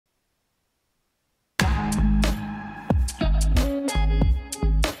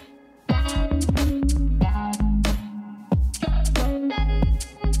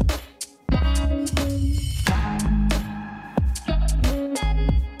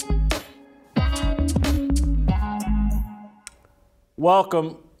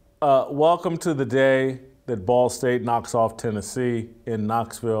Welcome to the day that Ball State knocks off Tennessee in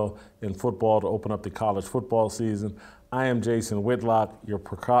Knoxville in football to open up the college football season. I am Jason Whitlock, your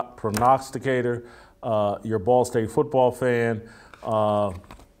prognosticator, your Ball State football fan. I'm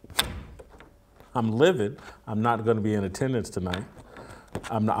livid. I'm not going to be in attendance tonight.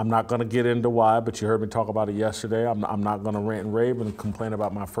 I'm not going to get into why, but you heard me talk about it yesterday. I'm not going to rant and rave and complain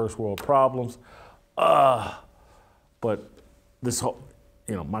about my first world problems. But this whole,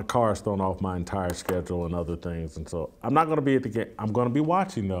 my car has thrown off my entire schedule and other things. And so I'm not going to be at the game. I'm going to be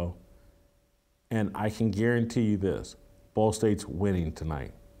watching, though. And I can guarantee you this. Ball State's winning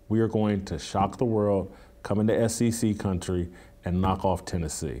tonight. We are going to shock the world, come into SEC country, and knock off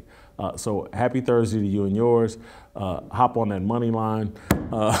Tennessee. So happy Thursday to you and yours. Hop on that money line.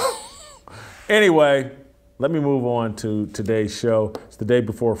 Anyway, let me move on to today's show. It's the day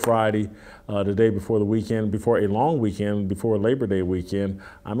before Friday, the day before the weekend, before a long weekend, before Labor Day weekend.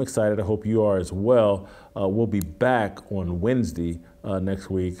 I'm excited. I hope you are as well. We'll be back on Wednesday next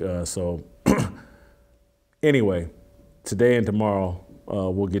week. So anyway, today and tomorrow,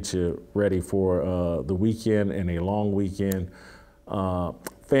 we'll get you ready for the weekend and a long weekend.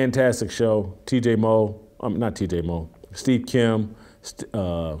 Fantastic show. Steve Kim,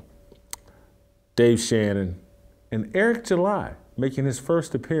 Dave Shannon, and Eric July making his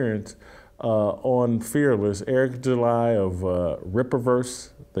first appearance on Fearless. Eric July of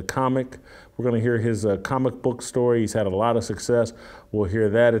Rippaverse, the comic. We're going to hear his comic book story. He's had a lot of success. We'll hear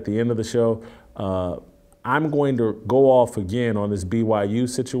that at the end of the show. I'm going to go off again on this BYU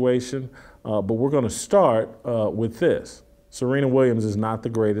situation, but we're going to start with this. Serena Williams is not the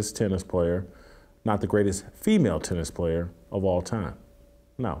greatest tennis player, not the greatest female tennis player of all time.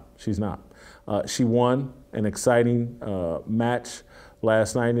 No, she's not. She won an exciting match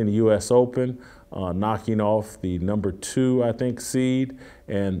last night in the U.S. Open, knocking off the number 2, I think, seed,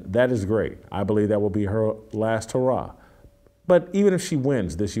 and that is great. I believe that will be her last hurrah. But even if she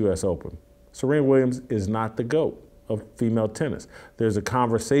wins this U.S. Open, Serena Williams is not the GOAT of female tennis. There's a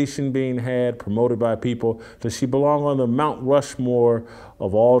conversation being had, promoted by people. Does she belong on the Mount Rushmore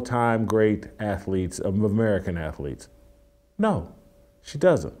of all-time great athletes, of American athletes? No, she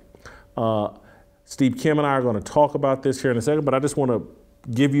doesn't. Steve Kim and I are going to talk about this here in a second, but I just want to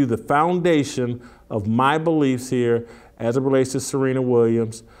give you the foundation of my beliefs here as it relates to Serena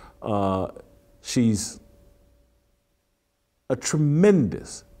Williams. She's a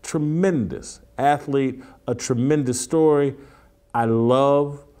tremendous athlete, a tremendous story. I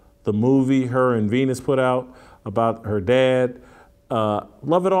love the movie her and Venus put out about her dad.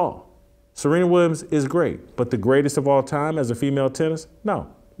 Love it all. Serena Williams is great, but the greatest of all time as a female tennis?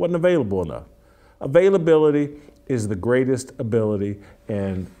 No, wasn't available enough. Availability is the greatest ability,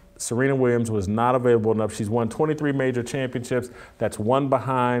 and Serena Williams was not available enough. She's won 23 major championships. That's one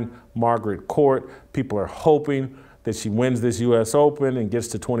behind Margaret Court. People are hoping that she wins this U.S. Open and gets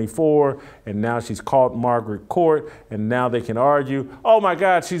to 24, and now she's caught Margaret Court, and now they can argue, oh my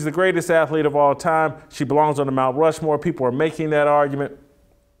God, she's the greatest athlete of all time. She belongs on the Mount Rushmore. People are making that argument.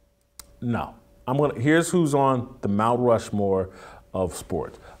 No. Here's who's on the Mount Rushmore of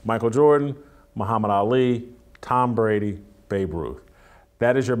sports. Michael Jordan, Muhammad Ali, Tom Brady, Babe Ruth.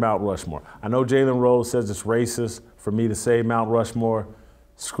 That is your Mount Rushmore. I know Jalen Rose says it's racist for me to say Mount Rushmore.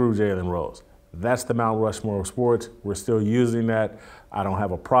 Screw Jalen Rose. That's the Mount Rushmore of sports. We're still using that. I don't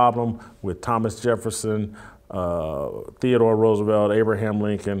have a problem with Thomas Jefferson, Theodore Roosevelt, Abraham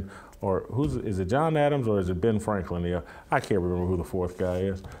Lincoln, or is it John Adams or is it Ben Franklin? Yeah, I can't remember who the fourth guy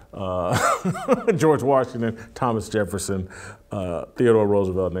is. George Washington, Thomas Jefferson, Theodore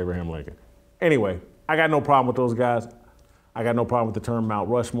Roosevelt, and Abraham Lincoln. Anyway, I got no problem with those guys. I got no problem with the term Mount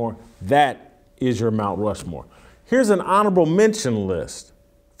Rushmore. That is your Mount Rushmore. Here's an honorable mention list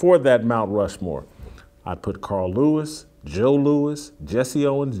for that Mount Rushmore. I'd put Carl Lewis, Joe Louis, Jesse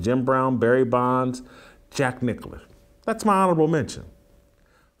Owens, Jim Brown, Barry Bonds, Jack Nicklaus. That's my honorable mention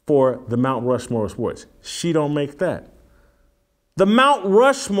for the Mount Rushmore of sports. She don't make that. The Mount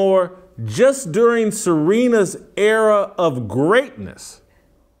Rushmore just during Serena's era of greatness.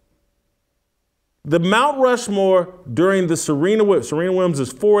 The Mount Rushmore during the Serena Williams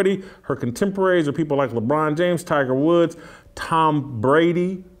is 40. Her contemporaries are people like LeBron James, Tiger Woods, Tom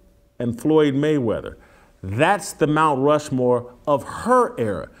Brady, and Floyd Mayweather. That's the Mount Rushmore of her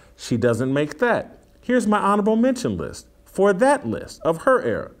era. She doesn't make that. Here's my honorable mention list for that list of her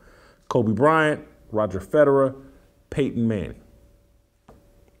era. Kobe Bryant, Roger Federer, Peyton Manning.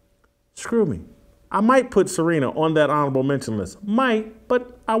 Screw me. I might put Serena on that honorable mention list. Might,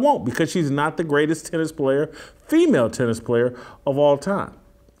 but I won't because she's not the greatest tennis player, female tennis player of all time.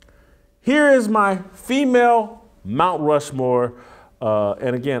 Here is my female Mount Rushmore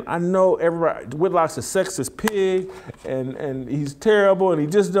And again, I know everybody, Whitlock's a sexist pig, and he's terrible, and he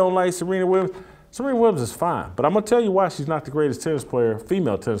just don't like Serena Williams. Serena Williams is fine, but I'm gonna tell you why she's not the greatest tennis player,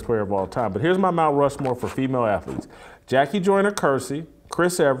 female tennis player of all time. But here's my Mount Rushmore for female athletes: Jackie Joyner-Kersee,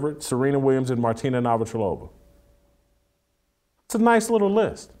 Chris Evert, Serena Williams, and Martina Navratilova. It's a nice little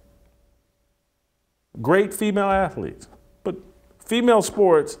list. Great female athletes, but female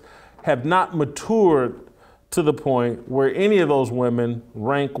sports have not matured to the point where any of those women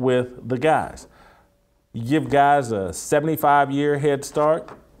rank with the guys. You give guys a 75-year head start,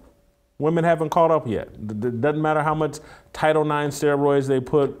 women haven't caught up yet. It doesn't matter how much Title IX steroids they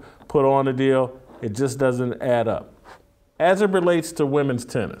put on the deal, it just doesn't add up. As it relates to women's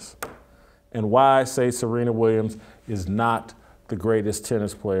tennis, and why I say Serena Williams is not the greatest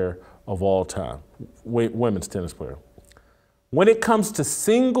tennis player of all time, women's tennis player. When it comes to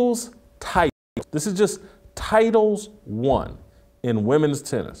singles titles, this is just titles won in women's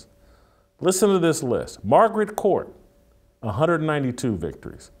tennis. Listen to this list. Margaret Court, 192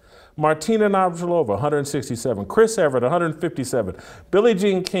 victories. Martina Navratilova, 167. Chris Evert, 157. Billie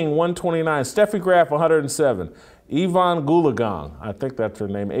Jean King, 129. Steffi Graf, 107. Yvonne Goolagong, I think that's her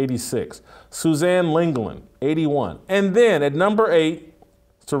name, 86. Suzanne Lenglen, 81. And then at number 8,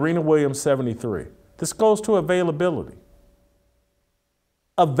 Serena Williams, 73. This goes to availability.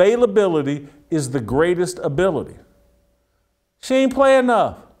 Availability is the greatest ability. She ain't play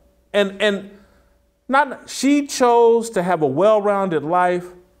enough. She chose to have a well-rounded life.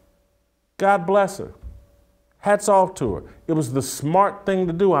 God bless her. Hats off to her. It was the smart thing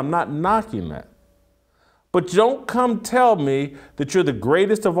to do. I'm not knocking that. But don't come tell me that you're the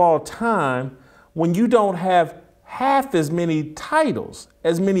greatest of all time when you don't have half as many titles,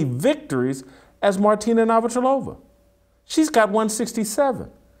 as many victories as Martina Navratilova. She's got 167.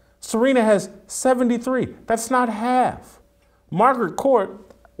 Serena has 73. That's not half. Margaret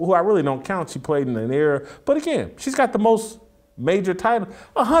Court, who I really don't count, she played in an era, but again, she's got the most major titles,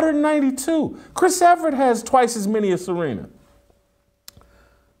 192. Chris Evert has twice as many as Serena.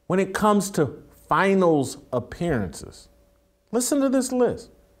 When it comes to finals appearances, listen to this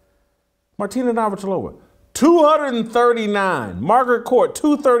list. Martina Navratilova, 239. Margaret Court,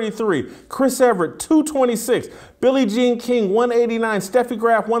 233. Chris Evert, 226. Billie Jean King, 189. Steffi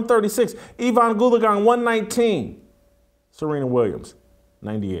Graf, 136. Yvonne Goolagong, 119. Serena Williams,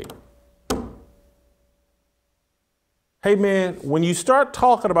 98. Hey man, when you start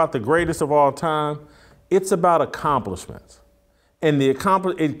talking about the greatest of all time, it's about accomplishments. And it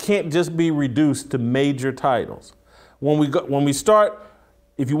can't just be reduced to major titles. When we start,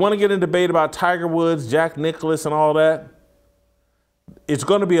 if you want to get in a debate about Tiger Woods, Jack Nicklaus, and all that, it's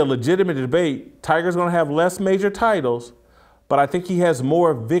going to be a legitimate debate. Tiger's going to have less major titles, but I think he has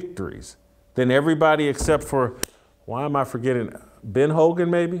more victories than everybody except for, why am I forgetting, Ben Hogan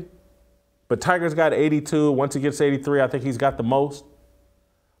maybe? But Tiger's got 82. Once he gets 83, I think he's got the most.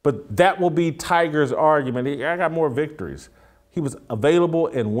 But that will be Tiger's argument. I got more victories. He was available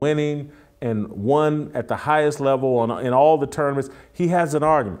and winning and won at the highest level in all the tournaments. He has an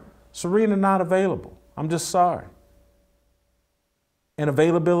argument. Serena not available. I'm just sorry. And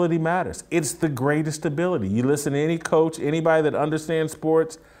availability matters. It's the greatest ability. You listen to any coach, anybody that understands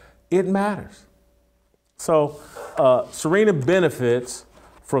sports, it matters. So Serena benefits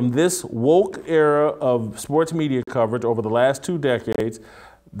from this woke era of sports media coverage over the last 2 decades.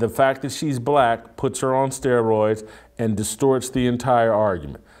 The fact that she's black puts her on steroids and distorts the entire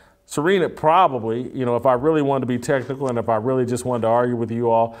argument. Serena probably, if I really wanted to be technical and if I really just wanted to argue with you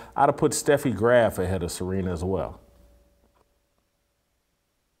all, I'd have put Steffi Graf ahead of Serena as well.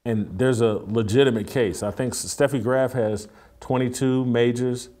 And there's a legitimate case. I think Steffi Graf has 22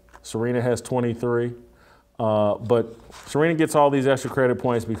 majors. Serena has 23. But Serena gets all these extra credit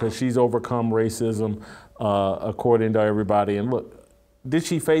points because she's overcome racism, according to everybody. And look, did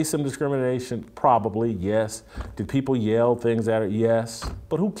she face some discrimination? Probably, yes. Did people yell things at her? Yes.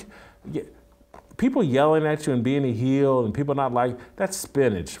 But people yelling at you and being a heel and people not that's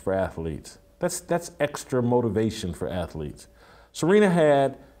spinach for athletes. That's extra motivation for athletes. Serena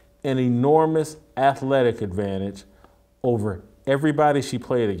had an enormous athletic advantage over everybody she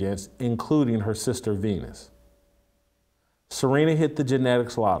played against, including her sister Venus. Serena hit the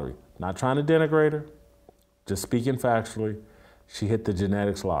genetics lottery. Not trying to denigrate her, just speaking factually, she hit the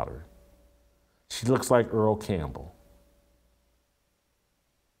genetics lottery. She looks like Earl Campbell.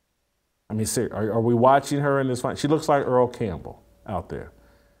 I mean, are we watching her in this fight? She looks like Earl Campbell out there.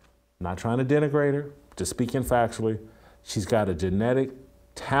 Not trying to denigrate her, just speaking factually. She's got a genetic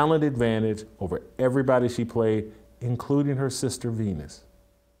talent advantage over everybody she played, including her sister Venus.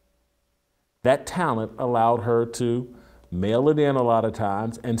 That talent allowed her to mail it in a lot of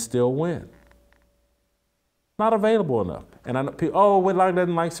times, and still win. Not available enough. And I know people, oh, Whitlock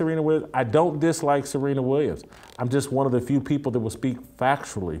doesn't like Serena Williams. I don't dislike Serena Williams. I'm just one of the few people that will speak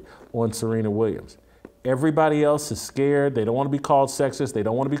factually on Serena Williams. Everybody else is scared. They don't want to be called sexist. They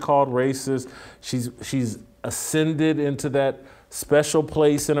don't want to be called racist. She's ascended into that special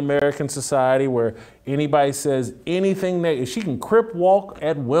place in American society where anybody says anything negative. She can crip walk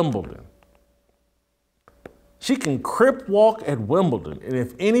at Wimbledon. She can crip walk at Wimbledon. And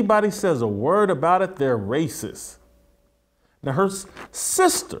if anybody says a word about it, they're racist. Now, her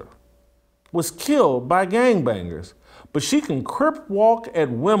sister was killed by gangbangers, but she can crip walk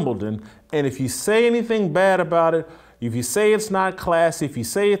at Wimbledon. And if you say anything bad about it, if you say it's not classy, if you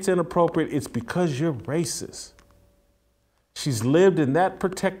say it's inappropriate, it's because you're racist. She's lived in that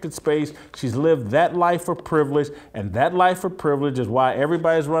protected space. She's lived that life of privilege, and that life of privilege is why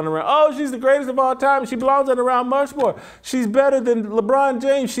everybody's running around. Oh, she's the greatest of all time. She belongs at around Rushmore. She's better than LeBron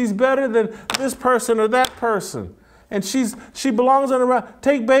James. She's better than this person or that person. And she belongs on around.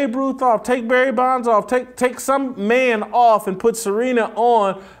 Take Babe Ruth off. Take Barry Bonds off. Take some man off and put Serena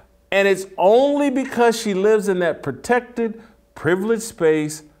on. And it's only because she lives in that protected, privileged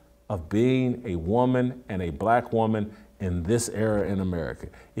space of being a woman and a black woman in this era in America.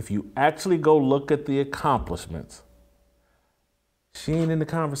 If you actually go look at the accomplishments, she ain't in the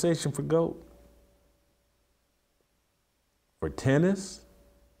conversation for GOAT. For tennis,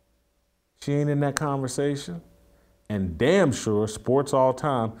 she ain't in that conversation. And damn sure, sports all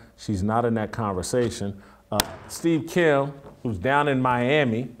time, she's not in that conversation. Steve Kim, who's down in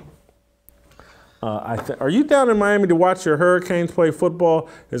Miami, are you down in Miami to watch your Hurricanes play football?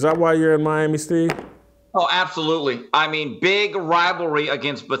 Is that why you're in Miami, Steve? Oh, absolutely. I mean, big rivalry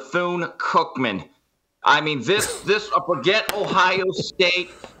against Bethune-Cookman. I mean, forget Ohio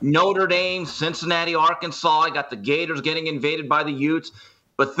State, Notre Dame, Cincinnati, Arkansas. I got the Gators getting invaded by the Utes.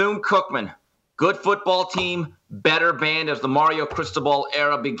 Bethune-Cookman, good football team, better band as the Mario Cristobal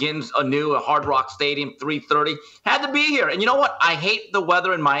era begins anew at Hard Rock Stadium, 3:30. Had to be here. And you know what? I hate the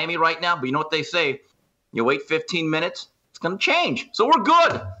weather in Miami right now, but you know what they say? You wait 15 minutes, it's going to change. So we're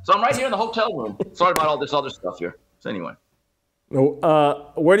good. So I'm right here in the hotel room. Sorry about all this other stuff here. So anyway.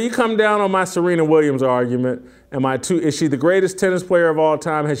 Where do you come down on my Serena Williams argument? Is she the greatest tennis player of all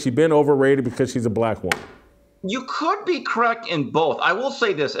time? Has she been overrated because she's a black woman? You could be correct in both. I will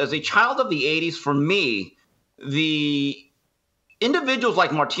say this. As a child of the 80s, for me, the individuals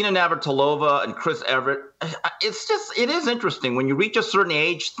like Martina Navratilova and Chris Evert, it is interesting. When you reach a certain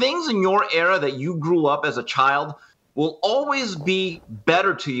age, things in your era that you grew up as a child will always be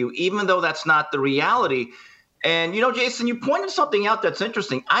better to you, even though that's not the reality. And, you know, Jason, you pointed something out that's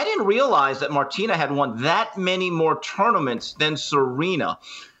interesting. I didn't realize that Martina had won that many more tournaments than Serena.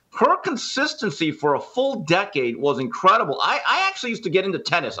 Her consistency for a full decade was incredible. I actually used to get into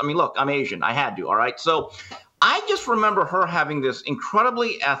tennis. I mean, look, I'm Asian. I had to, all right? So I just remember her having this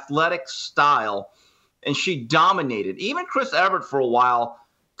incredibly athletic style, and she dominated. Even Chris Evert for a while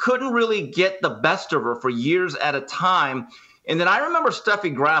couldn't really get the best of her for years at a time. And then I remember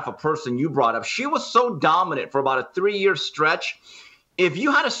Steffi Graf, a person you brought up. She was so dominant for about a 3-year stretch. If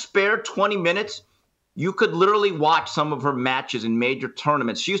you had a spare 20 minutes, you could literally watch some of her matches in major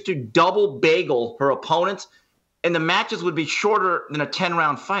tournaments. She used to double bagel her opponents, and the matches would be shorter than a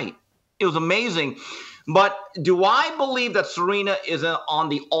 10-round fight. It was amazing. But do I believe that Serena is on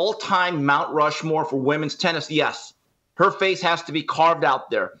the all-time Mount Rushmore for women's tennis? Yes. Her face has to be carved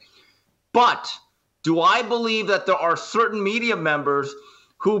out there. But do I believe that there are certain media members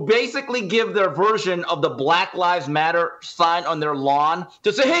who basically give their version of the Black Lives Matter sign on their lawn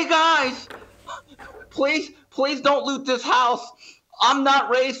to say, hey, guys, please don't loot this house. I'm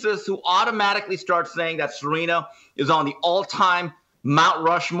not racist, who automatically start saying that Serena is on the all-time Mount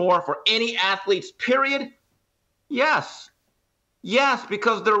Rushmore for any athletes, period? Yes. Yes,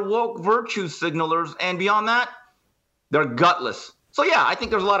 because they're woke virtue signalers, and beyond that, they're gutless. So, yeah, I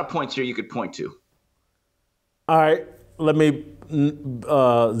think there's a lot of points here you could point to. All right, let me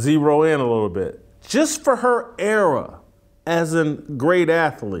zero in a little bit. Just for her era as a great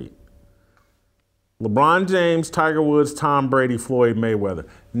athlete, LeBron James, Tiger Woods, Tom Brady, Floyd Mayweather.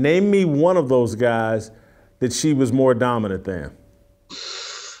 Name me one of those guys that she was more dominant than.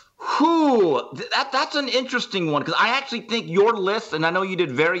 That's an interesting one, because I actually think your list, and I know you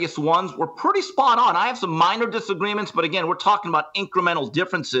did various ones, were pretty spot on. I have some minor disagreements, but again, we're talking about incremental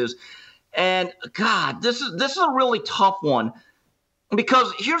differences. And God, this is a really tough one,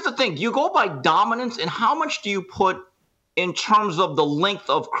 because here's the thing. You go by dominance, and how much do you put in terms of the length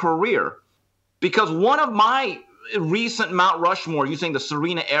of career? Because one of my recent Mount Rushmore, using the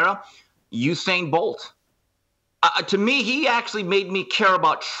Serena era, Usain Bolt. To me, he actually made me care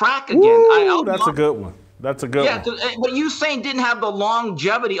about track again. Woo, that's a good one. That's a good one. Yeah, but Usain didn't have the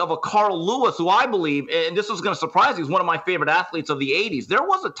longevity of a Carl Lewis, who I believe, and this is going to surprise you, is one of my favorite athletes of the 80s. There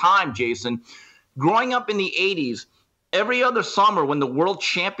was a time, Jason, growing up in the 80s, every other summer when the World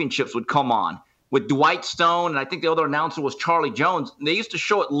Championships would come on with Dwight Stone, and I think the other announcer was Charlie Jones, they used to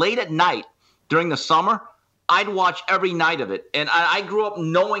show it late at night during the summer. I'd watch every night of it. And I grew up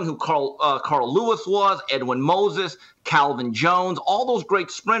knowing who Carl Lewis was, Edwin Moses, Calvin Jones, all those great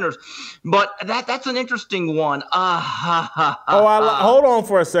sprinters. But that's an interesting one. Hold on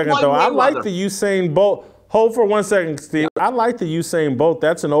for a second, though. I like the Usain Bolt. Hold for 1 second, Steve. Yeah. I like the Usain Bolt.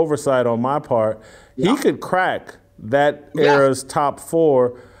 That's an oversight on my part. Yeah. He could crack that era's top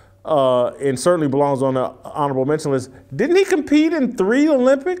 4 and certainly belongs on the honorable mention list. Didn't he compete in 3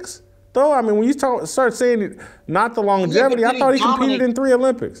 Olympics? Though, I mean, when you start saying not the longevity, I thought he competed in 3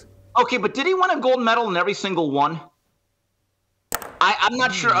 Olympics. Okay, but did he win a gold medal in every single one? I'm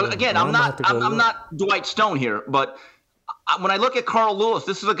not sure. Again, I'm not Dwight Stone here, but when I look at Carl Lewis,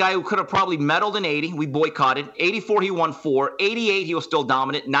 this is a guy who could have probably medaled in 80. We boycotted. 84, he won 4. 88, he was still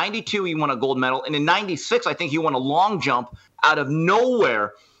dominant. 92, he won a gold medal. And in 96, I think he won a long jump out of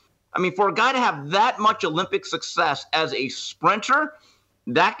nowhere. I mean, for a guy to have that much Olympic success as a sprinter,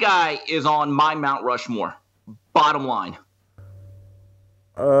 that guy is on my Mount Rushmore. Bottom line.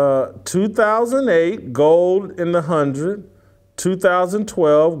 2008, gold in the 100.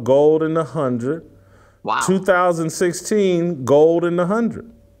 2012, gold in the 100. Wow. 2016, gold in the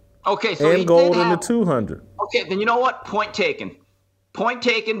 100. Okay, so and gold in the 200. Okay, then you know what? Point taken. Point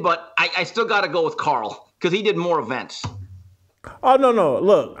taken, but I still got to go with Carl because he did more events. Oh, no.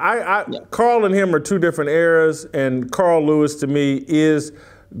 Look, Carl and him are 2 different eras, and Carl Lewis, to me, is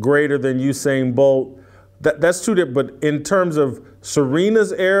greater than Usain Bolt. That's 2 different, but in terms of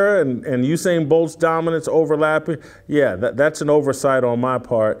Serena's era and Usain Bolt's dominance overlapping, yeah, that's an oversight on my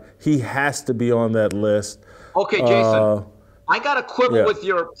part. He has to be on that list. Okay, Jason, I got to quibble with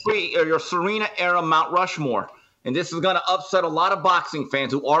your Serena era Mount Rushmore, and this is going to upset a lot of boxing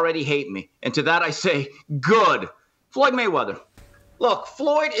fans who already hate me. And to that I say, good. Floyd Mayweather. Look,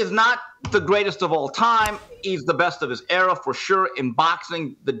 Floyd is not the greatest of all time. He's the best of his era for sure in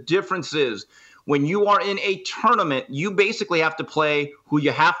boxing. The difference is when you are in a tournament, you basically have to play who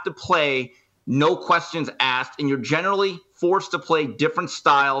you have to play, no questions asked, and you're generally forced to play different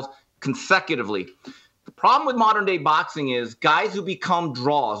styles consecutively. The problem with modern day boxing is guys who become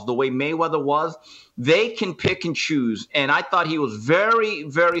draws the way Mayweather was, they can pick and choose. And I thought he was very,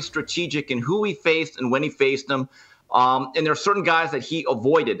 very strategic in who he faced and when he faced them. And there are certain guys that he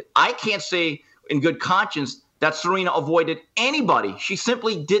avoided. I can't say in good conscience that Serena avoided anybody. She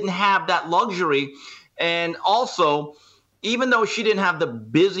simply didn't have that luxury. And also, even though she didn't have the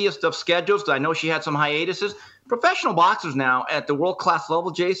busiest of schedules, I know she had some hiatuses, professional boxers now at the world-class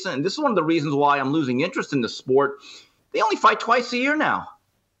level, Jason, and this is one of the reasons why I'm losing interest in the sport, they only fight twice a year now.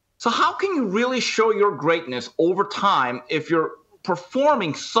 So how can you really show your greatness over time if you're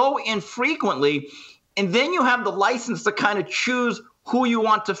performing so infrequently, and then you have the license to kind of choose who you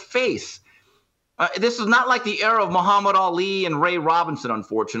want to face? This is not like the era of Muhammad Ali and Ray Robinson,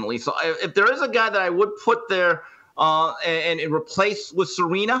 unfortunately. So if there is a guy that I would put there and replace with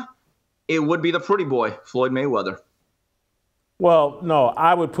Serena, it would be the pretty boy, Floyd Mayweather. Well, no,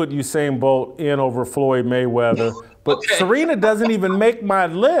 I would put Usain Bolt in over Floyd Mayweather. But okay. Serena doesn't even make my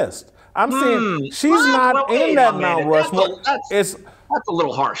list. I'm saying she's not in that Mount Rushmore. That's a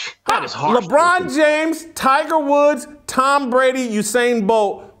little harsh. That is harsh. LeBron James, Tiger Woods, Tom Brady, Usain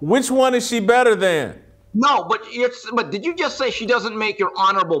Bolt. Which one is she better than? No, but did you just say she doesn't make your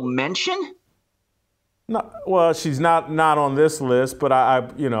honorable mention? No, well, she's not on this list, but I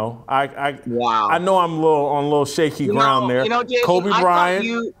wow. I know I'm on a little shaky ground there.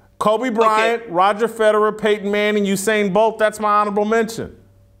 Jason, Kobe Bryant, Roger Federer, Peyton Manning, Usain Bolt. That's my honorable mention.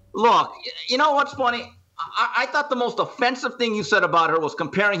 Look, you know what's funny? I thought the most offensive thing you said about her was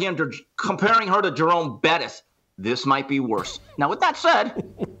comparing her to Jerome Bettis. This might be worse. Now, with that said,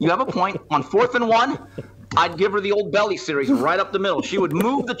 you have a point. On 4th and 1, I'd give her the old belly series right up the middle. She would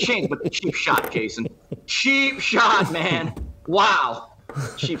move the chains, but cheap shot, Jason. Cheap shot, man. Wow.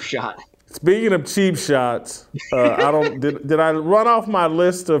 Cheap shot. Speaking of cheap shots, did I run off my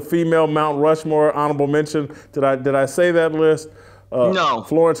list of female Mount Rushmore honorable mention? Did I say that list? No.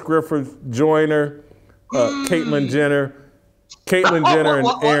 Florence Griffith Joyner, Caitlyn Jenner,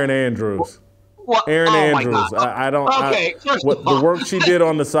 and Erin Andrews. Erin Andrews. The work she did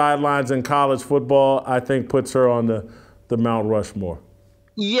on the sidelines in college football, I think, puts her on the Mount Rushmore.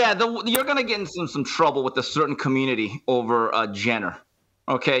 Yeah, you're going to get in some trouble with a certain community over Jenner.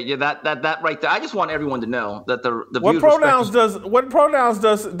 Okay, yeah, that right there. I just want everyone to know that the what views pronouns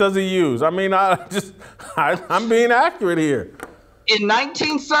does he use? I mean, I'm being accurate here. In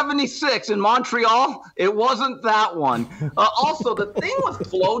 1976 in Montreal, it wasn't that one. Also, the thing with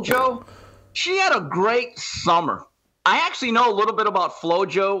FloJo, she had a great summer. I actually know a little bit about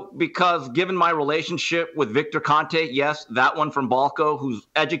FloJo because given my relationship with Victor Conte, yes, that one from Balco, who's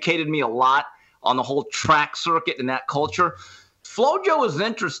educated me a lot on the whole track circuit and that culture. FloJo is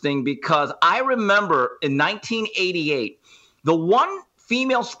interesting because I remember in 1988, the one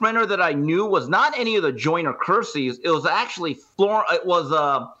female sprinter that I knew was not any of the Joyner Kerseys. It was actually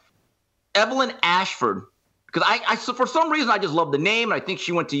Evelyn Ashford. Because I for some reason, I just love the name. And I think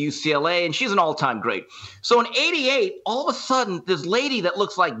she went to UCLA, and she's an all-time great. So in 88, all of a sudden, this lady that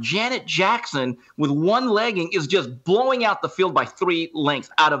looks like Janet Jackson with one legging is just blowing out the field by 3 lengths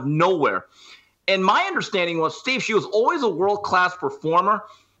out of nowhere. And my understanding was, Steve, she was always a world-class performer,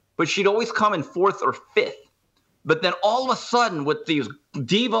 but she'd always come in 4th or 5th. But then all of a sudden, with these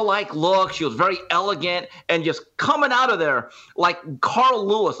diva-like looks, she was very elegant and just coming out of there like Carl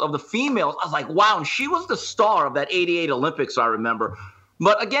Lewis of the females. I was like, wow, and she was the star of that 88 Olympics, I remember.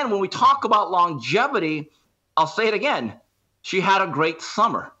 But again, when we talk about longevity, I'll say it again, she had a great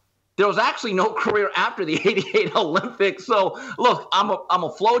summer. There was actually no career after the 88 Olympics. So, look, I'm a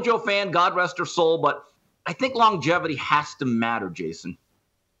FloJo fan, God rest her soul, but I think longevity has to matter, Jason.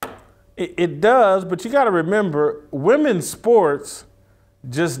 It does, but you got to remember, women's sports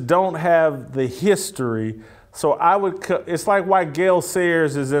just don't have the history. So it's like why Gail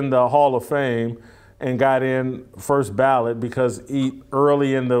Sayers is in the Hall of Fame and got in first ballot, because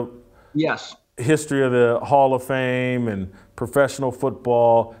early in the history of the Hall of Fame and professional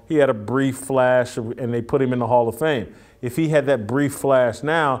football, he had a brief flash and they put him in the Hall of Fame. If he had that brief flash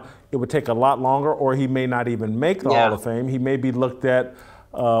now, it would take a lot longer, or he may not even make the Hall of Fame. He may be looked at.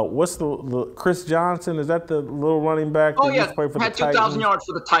 What's the Chris Johnson? Is that the little running back? Oh, yeah, had 2,000 yards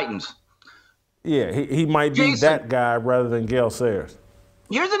for the Titans. Yeah, he might be that guy rather than Gail Sayers.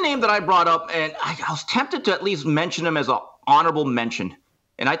 Here's a name that I brought up, and I was tempted to at least mention him as an honorable mention.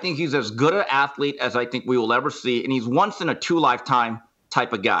 And I think he's as good an athlete as I think we will ever see, and he's once in a 2-lifetime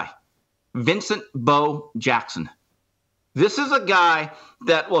type of guy. Vincent Bo Jackson. This is a guy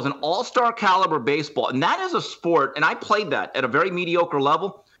that was an all-star caliber baseball, and that is a sport, and I played that at a very mediocre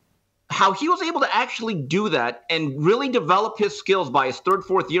level. How he was able to actually do that and really develop his skills by his 3rd,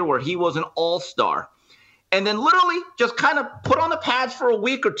 4th year where he was an all-star. And then literally just kind of put on the pads for a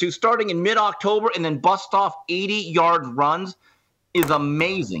week or two starting in mid-October and then bust off 80-yard runs is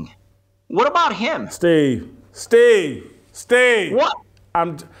amazing. What about him? Steve. What?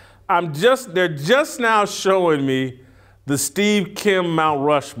 They're just now showing me the Steve Kim Mount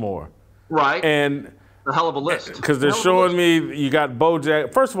Rushmore. Right. And a hell of a list. Because they're showing me you got Bo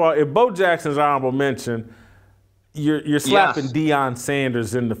Jackson. First of all, if Bo Jackson's honorable mention, you're slapping Deion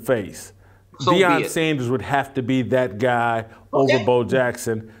Sanders in the face. So Deion Sanders would have to be that guy over Bo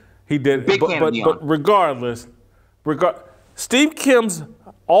Jackson. He did. But regardless, Steve Kim's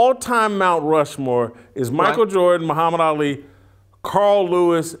all-time Mount Rushmore is Michael Jordan, Muhammad Ali, Carl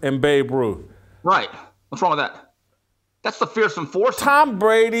Lewis, and Babe Ruth. Right. What's wrong with that? That's the fearsome force. Tom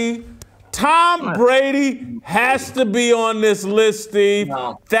Brady has to be on this list, Steve.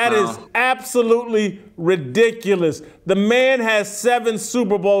 That is absolutely ridiculous. The man has 7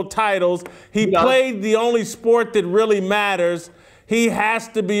 Super Bowl titles. He played the only sport that really matters. He has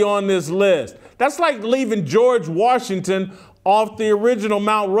to be on this list. That's like leaving George Washington off the original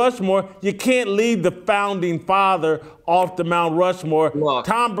Mount Rushmore. You can't leave the founding father off the Mount Rushmore. Look,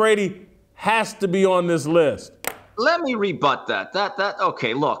 Tom Brady has to be on this list. Let me rebut that.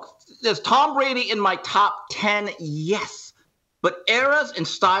 Okay, look, is Tom Brady in my top 10? Yes. But eras and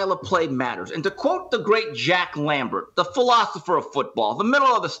style of play matters. And to quote the great Jack Lambert, the philosopher of football, the middle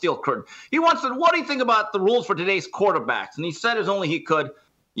of the steel curtain, he once said, what do you think about the rules for today's quarterbacks? And he said as only he could,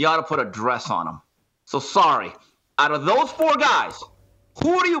 you ought to put a dress on them. So sorry, out of those 4 guys,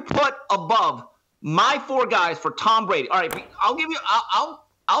 who do you put above my 4 guys for Tom Brady? All right,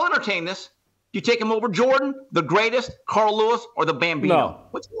 I'll entertain this. Do you take him over Jordan, the greatest, Carl Lewis, or the Bambino? No.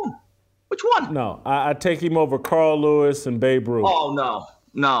 Which one? No, I take him over Carl Lewis and Babe Ruth. Oh,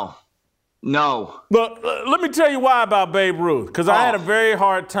 no. But let me tell you why about Babe Ruth. Because I had a very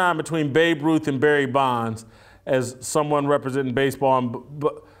hard time between Babe Ruth and Barry Bonds as someone representing baseball.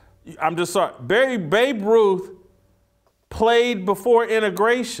 But I'm just sorry. Babe Ruth played before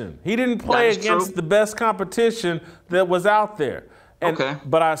integration. He didn't play against the best competition that was out there.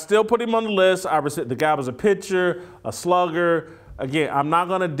 But I still put him on the list. The guy was a pitcher, a slugger. Again, I'm not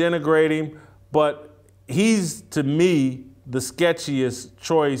going to denigrate him, but he's, to me, the sketchiest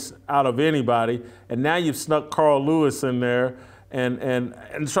choice out of anybody, and now you've snuck Carl Lewis in there, and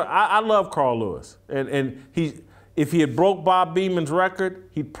so I love Carl Lewis, and if he had broke Bob Beeman's record,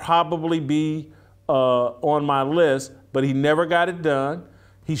 he'd probably be on my list, but he never got it done.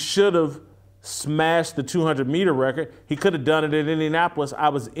 He should have smashed the 200-meter record. He could have done it in Indianapolis. I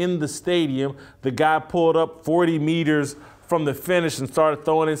was in the stadium. The guy pulled up 40 meters from the finish and started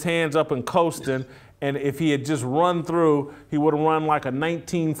throwing his hands up and coasting. And if he had just run through, he would have run like a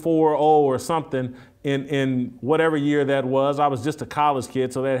 19.40 or something in whatever year that was. I was just a college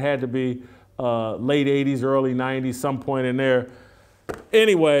kid, so that had to be late 80s, early 90s, some point in there.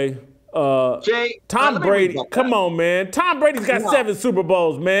 Anyway, Jay, Tom Brady, come on, man. Tom Brady's got 7 Super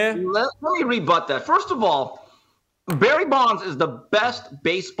Bowls, man. Let me rebut that. First of all, Barry Bonds is the best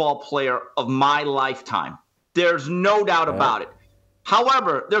baseball player of my lifetime. There's no doubt about it.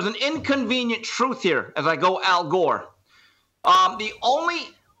 However, there's an inconvenient truth here as I go Al Gore. The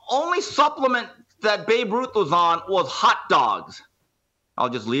only supplement that Babe Ruth was on was hot dogs. I'll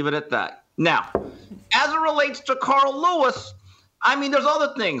just leave it at that. Now, as it relates to Carl Lewis, I mean, there's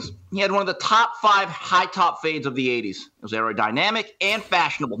other things. He had one of the top 5 high top fades of the 80s. It was aerodynamic and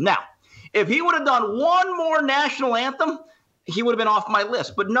fashionable. Now, if he would have done one more national anthem, he would have been off my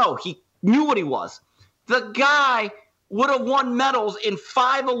list. But no, he knew what he was. The guy would have won medals in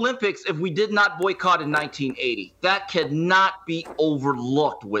 5 Olympics if we did not boycott in 1980. That cannot be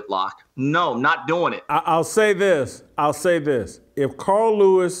overlooked, Whitlock. No, not doing it. I'll say this. If Carl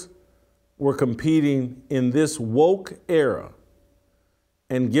Lewis were competing in this woke era,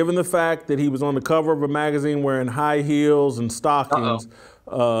 and given the fact that he was on the cover of a magazine wearing high heels and stockings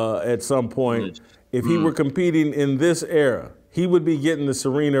at some point, if he were competing in this era, he would be getting the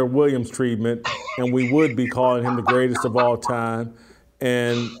Serena Williams treatment, and we would be calling him the greatest of all time.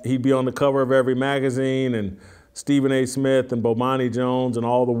 And he'd be on the cover of every magazine, and Stephen A. Smith and Bomani Jones and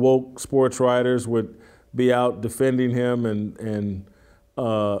all the woke sports writers would be out defending him. And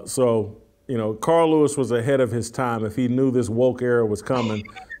so, you know, Carl Lewis was ahead of his time. If he knew this woke era was coming,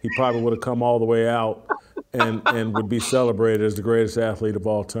 he probably would have come all the way out and would be celebrated as the greatest athlete of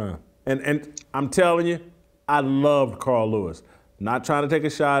all time. And I'm telling you, I loved Carl Lewis. Not trying to take a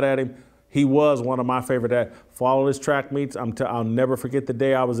shot at him. He was one of my favorite. Follow his track meets. I'll never forget the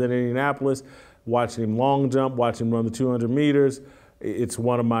day I was in Indianapolis, watching him long jump, watching him run the 200 meters. It's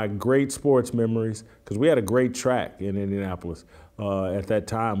one of my great sports memories because we had a great track in Indianapolis at that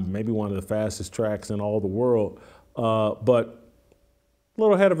time, maybe one of the fastest tracks in all the world, but a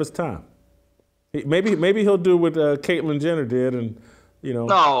little ahead of his time. Maybe he'll do what Caitlyn Jenner did and, you know,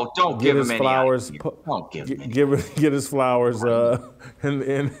 no, don't give him any flowers. Don't give him get his flowers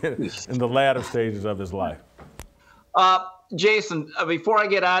in the latter stages of his life. Jason, before I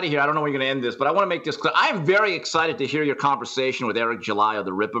get out of here, I don't know when you're going to end this, but I want to make this clear. I am very excited to hear your conversation with Eric July of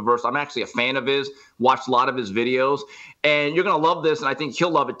the Rippaverse. I'm actually a fan of his, watched a lot of his videos, and you're going to love this, and I think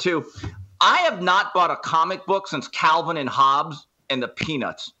he'll love it too. I have not bought a comic book since Calvin and Hobbes and the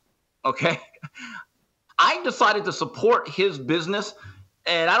Peanuts, okay? I decided to support his business,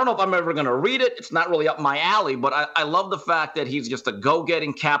 and I don't know if I'm ever going to read it. It's not really up my alley, but I love the fact that he's just a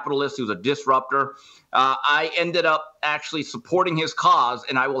go-getting capitalist who's a disruptor. I ended up actually supporting his cause,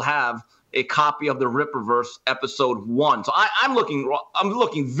 and I will have a copy of the Rippaverse episode 1. So I'm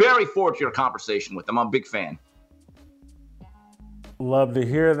looking very forward to your conversation with him. I'm a big fan. Love to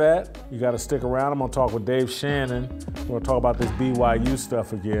hear that. You got to stick around. I'm going to talk with Dave Shannon. We're going to talk about this BYU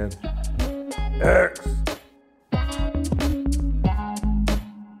stuff again. X.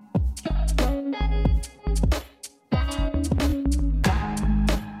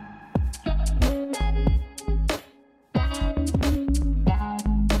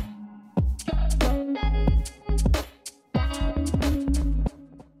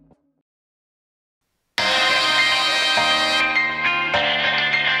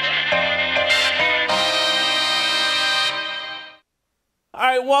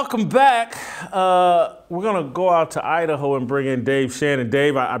 Welcome back. We're going to go out to Idaho and bring in Dave Shannon.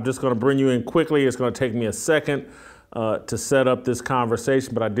 Dave, I'm just going to bring you in quickly. It's going to take me a second to set up this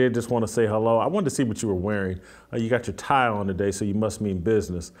conversation, but I did just want to say hello. I wanted to see what you were wearing. You got your tie on today, so you must mean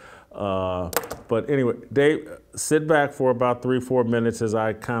business. But anyway, Dave, sit back for about 3-4 minutes as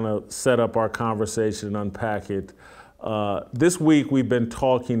I kind of set up our conversation and unpack it. This week we've been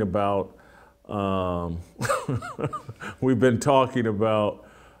talking about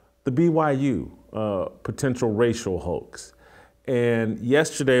the BYU potential racial hoax. And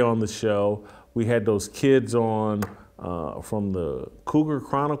yesterday on the show, we had those kids on from the Cougar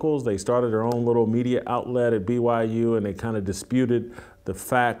Chronicles. They started their own little media outlet at BYU, and they kind of disputed the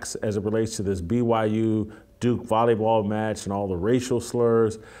facts as it relates to this BYU Duke volleyball match and all the racial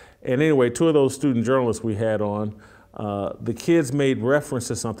slurs. And anyway, two of those student journalists we had on, the kids made reference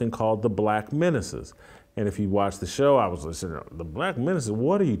to something called the Black Menaces. And if you watch the show, I was listening, the Black Menaces,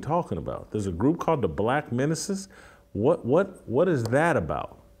 what are you talking about? There's a group called the Black Menaces? What is that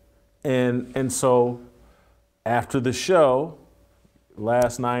about? And so after the show,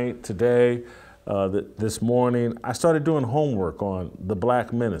 last night, today, this morning, I started doing homework on the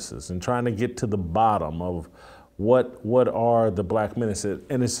Black Menaces and trying to get to the bottom of what are the Black Menaces.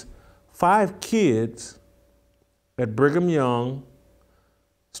 And it's 5 kids at Brigham Young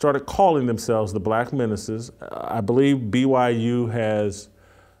started calling themselves the Black Menaces. I believe BYU has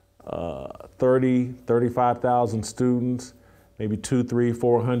 35,000 students, maybe 200, 300,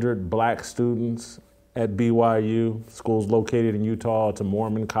 400 black students at BYU. Schools located in Utah. It's a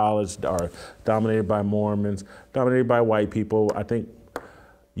Mormon college, are dominated by Mormons, dominated by white people. I think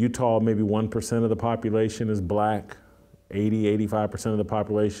Utah, maybe 1% of the population is black, 85% of the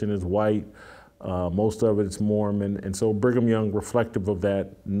population is white. Most of it's Mormon. And so Brigham Young, reflective of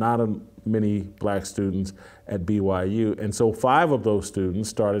that, not many black students at BYU. And so 5 of those students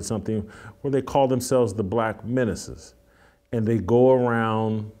started something where they call themselves the Black Menaces. And they go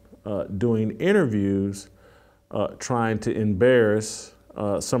around doing interviews, trying to embarrass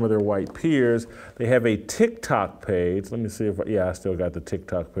some of their white peers. They have a TikTok page. Let me see if, I still got the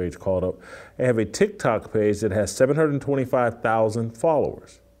TikTok page called up. They have a TikTok page that has 725,000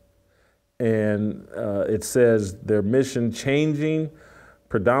 followers. And it says their mission, changing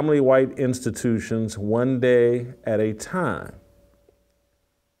predominantly white institutions one day at a time.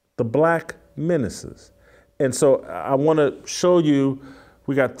 The Black Menaces. And so I want to show you,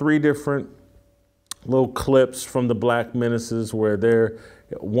 we got 3 different little clips from the Black Menaces where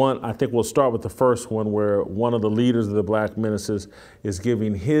I think we'll start with the first one where one of the leaders of the Black Menaces is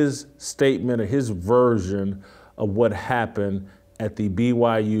giving his statement or his version of what happened at the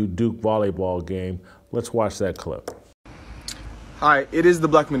BYU Duke volleyball game. Let's watch that clip. Hi, it is the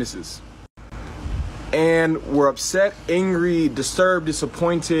Black Menaces. And we're upset, angry, disturbed,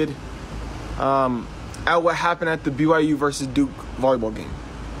 disappointed at what happened at the BYU versus Duke volleyball game.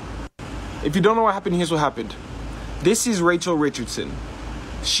 If you don't know what happened, here's what happened. This is Rachel Richardson.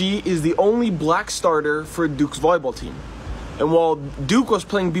 She is the only black starter for Duke's volleyball team. And while Duke was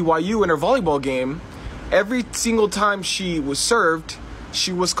playing BYU in her volleyball game, every single time she was served,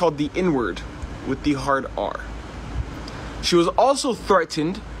 she was called the N-word with the hard R. She was also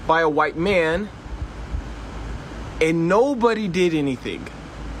threatened by a white man, and nobody did anything.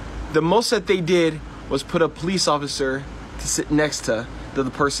 The most that they did was put a police officer to sit next to the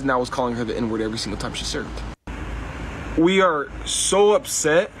person that was calling her the N-word every single time she served. We are so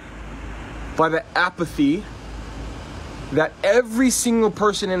upset by the apathy that every single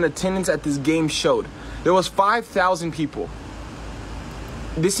person in attendance at this game showed. There was 5,000 people.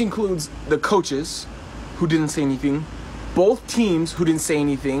 This includes the coaches who didn't say anything, both teams who didn't say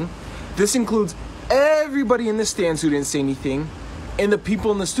anything. This includes everybody in the stands who didn't say anything, and the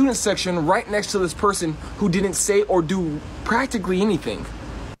people in the student section right next to this person who didn't say or do practically anything.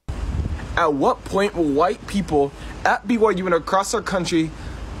 At what point will white people at BYU and across our country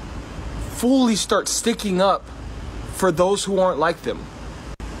fully start sticking up for those who aren't like them?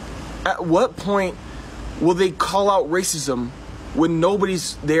 At what point will they call out racism when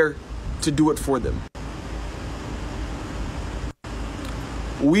nobody's there to do it for them?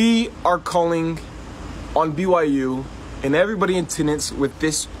 We are calling on BYU and everybody in attendance with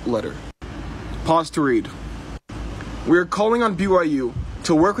this letter. Pause to read. We are calling on BYU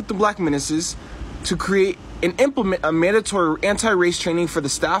to work with the Black Menaces to create and implement a mandatory anti-race training for the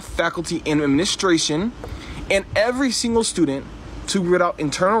staff, faculty, and administration, and every single student to root out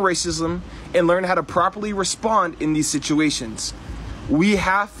internal racism and learn how to properly respond in these situations. We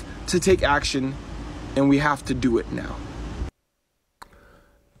have to take action, and we have to do it now.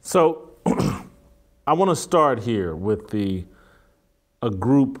 So I want to start here with a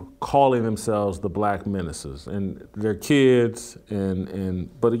group calling themselves the Black Menaces, and they're kids,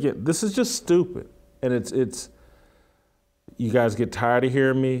 but again, this is just stupid. And it's you guys get tired of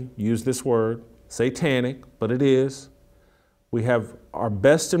hearing me use this word, satanic, but it is. We have our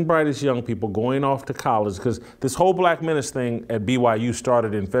best and brightest young people going off to college, because this whole Black Menace thing at BYU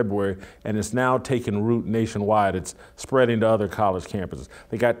started in February, and it's now taken root nationwide. It's spreading to other college campuses.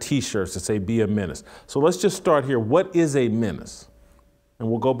 They got T-shirts that say, "Be a menace." So let's just start here. What is a menace? And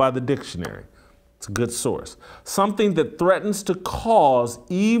we'll go by the dictionary. It's a good source. Something that threatens to cause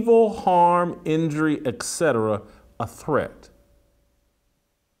evil, harm, injury, etc., a threat.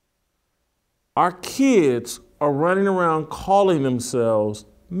 Our kids are running around calling themselves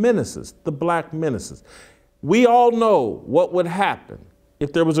menaces, the Black Menaces. We all know what would happen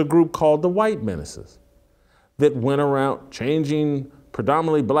if there was a group called the White Menaces that went around changing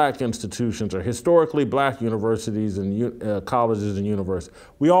predominantly black institutions or historically black universities and colleges and universities.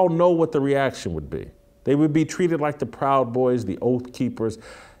 We all know what the reaction would be. They would be treated like the Proud Boys, the Oath Keepers.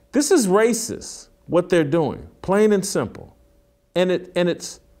 This is racist, what they're doing, plain and simple. And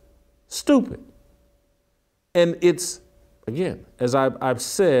it's stupid. And it's, again, as I've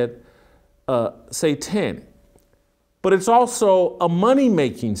said, satanic. But it's also a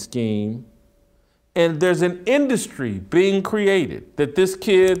money-making scheme, and there's an industry being created that this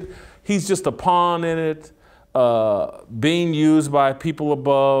kid, he's just a pawn in it, being used by people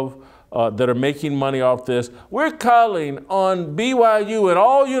above that are making money off this. We're calling on BYU and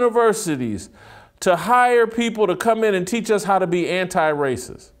all universities to hire people to come in and teach us how to be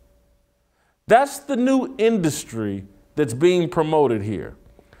anti-racist. That's the new industry that's being promoted here.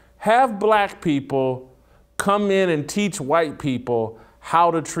 Have black people come in and teach white people how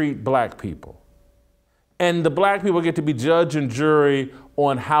to treat black people. And the black people get to be judge and jury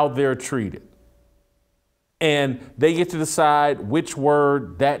on how they're treated. And they get to decide which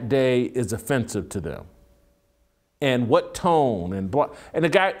word that day is offensive to them. And what tone and the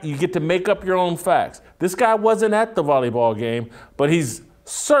guy, you get to make up your own facts. This guy wasn't at the volleyball game, but he's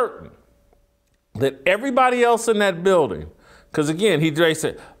certain that everybody else in that building, because again, they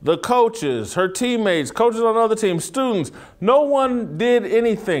said the coaches, her teammates, coaches on other teams, students, no one did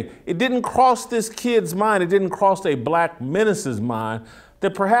anything. It didn't cross this kid's mind. It didn't cross a black menace's mind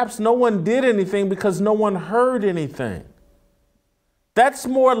that perhaps no one did anything because no one heard anything. That's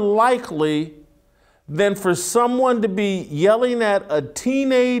more likely than for someone to be yelling at a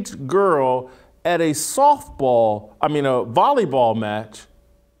teenage girl at a volleyball match.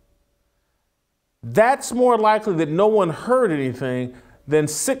 That's more likely that no one heard anything than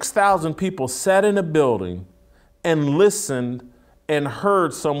 6,000 people sat in a building and listened and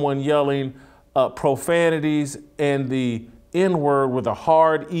heard someone yelling profanities and the N-word with a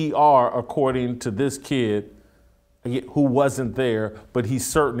hard ER, according to this kid who wasn't there, but he's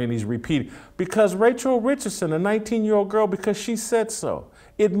certain and he's repeating. Because Rachel Richardson, a 19-year-old girl, because she said so,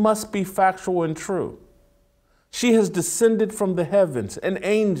 it must be factual and true. She has descended from the heavens, an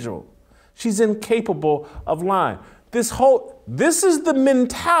angel. She's incapable of lying. This is the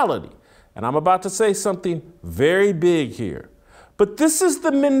mentality, and I'm about to say something very big here, but this is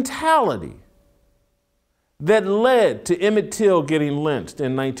the mentality that led to Emmett Till getting lynched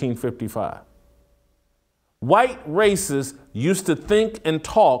in 1955. White racists used to think and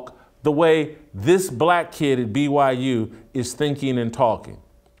talk the way this black kid at BYU is thinking and talking.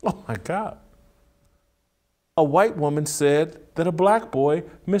 Oh my God. A white woman said that a black boy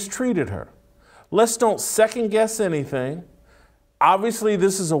mistreated her. Let's don't second guess anything. Obviously,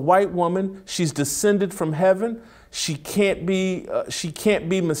 this is a white woman. She's descended from heaven. She can't be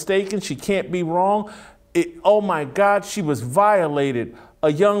mistaken. She can't be wrong. Oh my God, she was violated.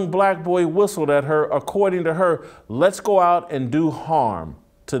 A young black boy whistled at her. According to her, let's go out and do harm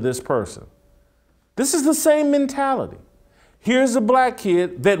to this person. This is the same mentality. Here's a black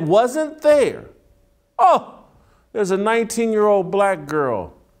kid that wasn't there. Oh, there's a 19-year-old black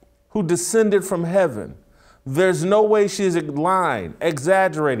girl who descended from heaven. There's no way she's lying,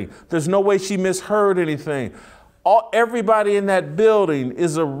 exaggerating. There's no way she misheard anything. Everybody in that building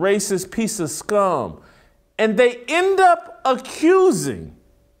is a racist piece of scum. And they end up accusing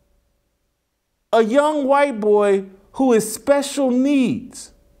a young white boy who is special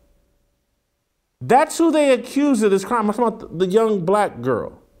needs. That's who they accuse of this crime. I'm talking about the young black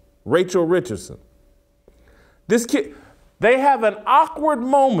girl, Rachel Richardson. This kid, they have an awkward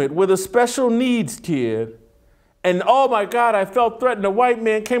moment with a special needs kid, and oh my God, I felt threatened. A white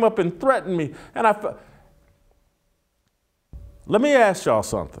man came up and threatened me, and I felt. Let me ask y'all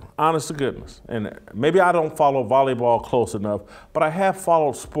something, honest to goodness, and maybe I don't follow volleyball close enough, but I have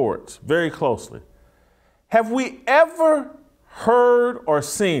followed sports very closely. Have we ever heard or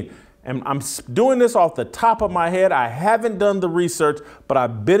seen, and I'm doing this off the top of my head, I haven't done the research, but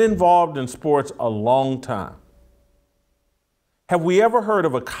I've been involved in sports a long time. Have we ever heard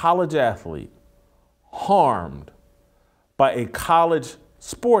of a college athlete harmed by a college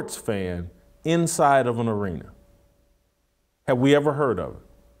sports fan inside of an arena? Have we ever heard of it?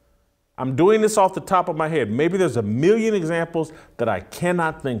 I'm doing this off the top of my head. Maybe there's a million examples that I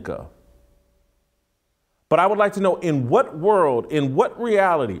cannot think of. But I would like to know, in what world, in what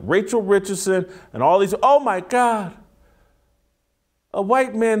reality, Rachel Richardson and all these, oh my God, a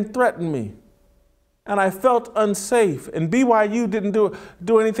white man threatened me and I felt unsafe and BYU didn't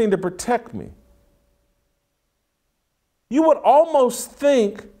do anything to protect me. You would almost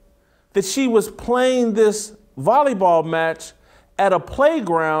think that she was playing this volleyball match at a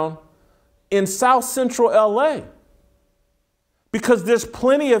playground in South Central LA. Because there's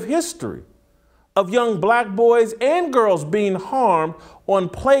plenty of history of young black boys and girls being harmed on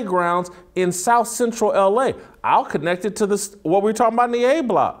playgrounds in South Central LA. I'll connect it to this, what we were talking about in the A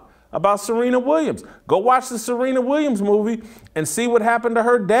block about Serena Williams. Go watch the Serena Williams movie and see what happened to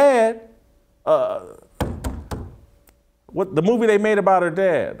her dad. What the movie they made about her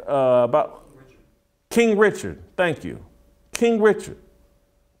dad, about King Richard. Thank you. King Richard.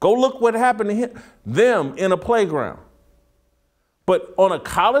 Go look what happened to him, them in a playground. But on a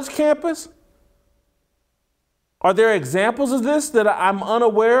college campus, are there examples of this that I'm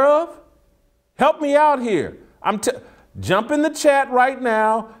unaware of? Help me out here. Jump in the chat right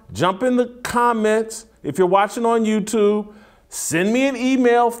now. Jump in the comments. If you're watching on YouTube, send me an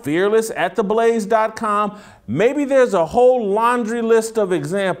email, fearless@theblaze.com. Maybe there's a whole laundry list of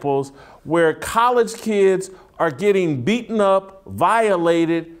examples where college kids are getting beaten up,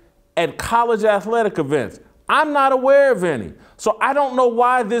 violated at college athletic events. I'm not aware of any. So I don't know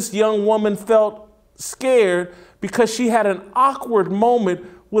why this young woman felt scared because she had an awkward moment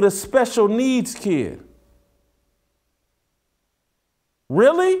with a special needs kid.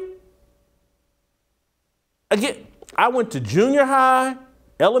 Really? Again, I went to junior high,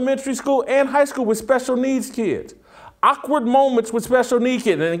 elementary school, and high school with special needs kids. Awkward moments with special needs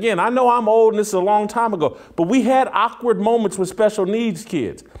kids. And again, I know I'm old and this is a long time ago, but we had awkward moments with special needs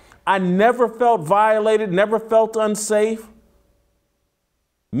kids. I never felt violated, never felt unsafe.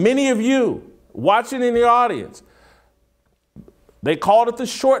 Many of you watching in the audience, they called it the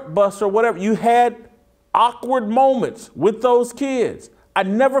short bus or whatever. You had awkward moments with those kids. I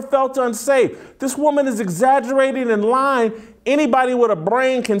never felt unsafe. This woman is exaggerating and lying. Anybody with a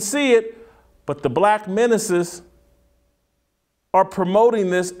brain can see it, but the black menaces are promoting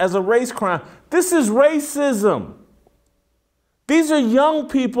this as a race crime. This is racism. These are young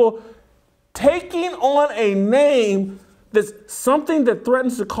people taking on a name that's something that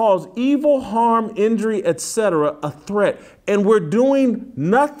threatens to cause evil, harm, injury, etc., a threat. And we're doing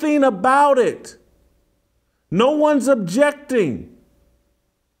nothing about it. No one's objecting.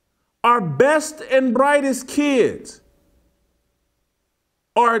 Our best and brightest kids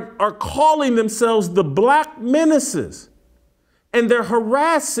are calling themselves the black menaces. And they're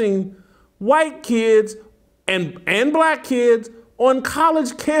harassing white kids and black kids on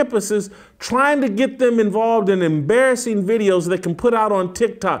college campuses, trying to get them involved in embarrassing videos they can put out on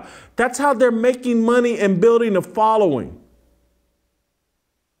TikTok. That's how they're making money and building a following.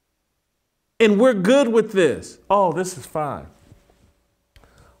 And we're good with this. Oh, this is fine.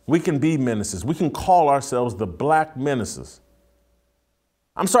 We can be menaces. We can call ourselves the black menaces.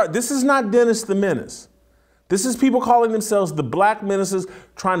 I'm sorry, this is not Dennis the Menace. This is people calling themselves the black menaces,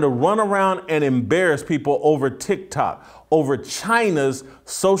 trying to run around and embarrass people over TikTok, over China's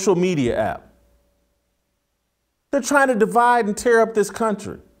social media app. They're trying to divide and tear up this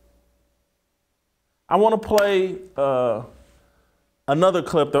country. I want to play another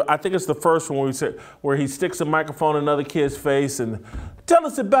clip. I think it's the first one where he sticks a microphone in another kid's face and tell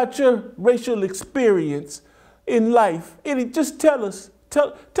us about your racial experience in life. And just tell us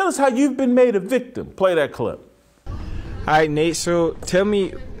how you've been made a victim. Play that clip. All right, Nate. So tell me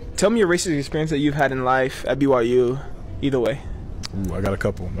your racist experience that you've had in life at BYU. Either way. Ooh, I got a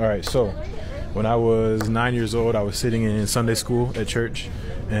couple. All right. So when I was 9 years old, I was sitting in Sunday school at church,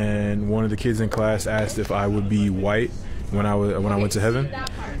 and one of the kids in class asked if I would be white when I went to heaven,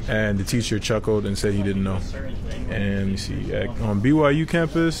 and the teacher chuckled and said he didn't know. And let me see, on BYU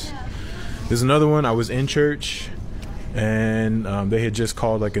campus, there's another one. I was in church, and they had just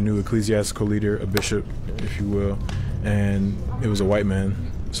called like a new ecclesiastical leader, a bishop, if you will, and it was a white man.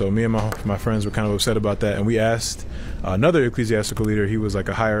 So me and my friends were kind of upset about that, and we asked another ecclesiastical leader. He was like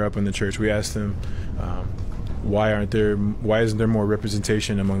a higher up in the church. We asked him, why isn't there more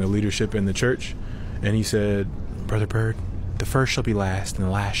representation among the leadership in the church? And he said, Brother Bird, the first shall be last and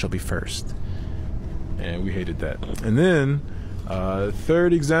the last shall be first. And we hated that. And then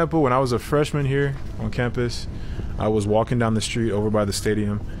third example, when I was a freshman here on campus, I was walking down the street over by the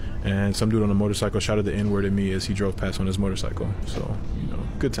stadium, and some dude on a motorcycle shouted the N-word at me as he drove past on his motorcycle. So,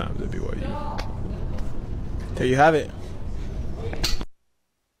 good times at BYU. There you have it.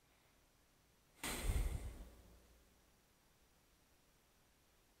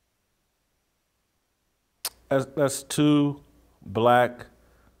 That's two black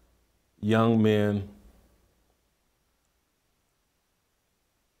young men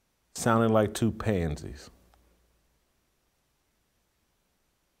sounding like two pansies.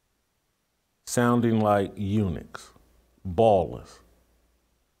 Sounding like eunuchs, ballless.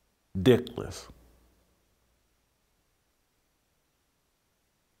 dickless.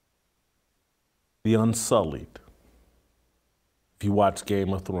 The unsullied. If you watch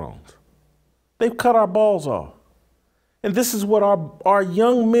Game of Thrones, they've cut our balls off. And this is what our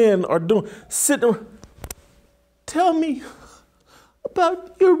young men are doing. Sitting around, tell me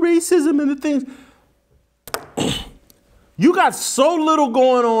about your racism and the things. You got so little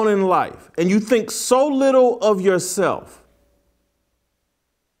going on in life and you think so little of yourself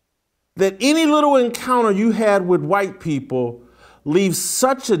that any little encounter you had with white people leaves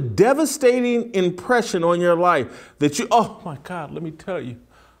such a devastating impression on your life that you, oh my God, let me tell you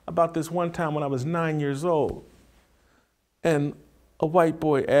about this one time when I was 9 years old and a white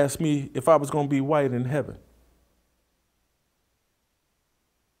boy asked me if I was going to be white in heaven.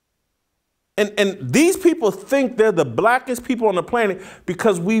 And these people think they're the blackest people on the planet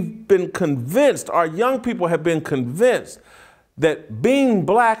because we've been convinced, our young people have been convinced that being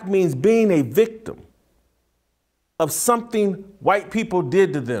black means being a victim of something white people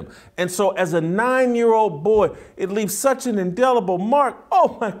did to them. And so as a 9-year-old boy, it leaves such an indelible mark.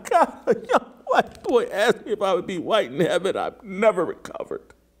 Oh my God, a young white boy asked me if I would be white in heaven. I've never recovered.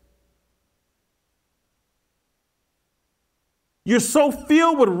 You're so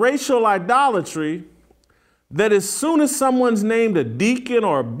filled with racial idolatry that as soon as someone's named a deacon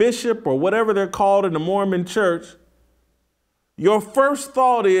or a bishop or whatever they're called in the Mormon church, your first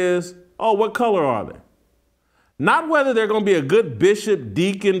thought is, oh, what color are they? Not whether they're going to be a good bishop,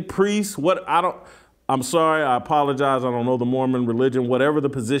 deacon, priest, I'm sorry, I apologize, I don't know the Mormon religion, whatever the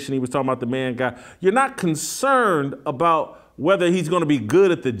position he was talking about, the man guy. You're not concerned about whether he's going to be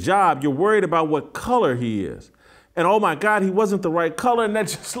good at the job. You're worried about what color he is. And oh my God, he wasn't the right color, and that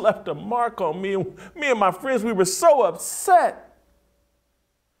just left a mark on me. Me and my friends, we were so upset.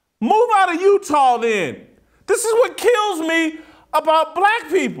 Move out of Utah then. This is what kills me about black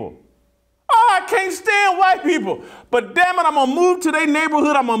people. Oh, I can't stand white people. But damn it, I'm gonna move to their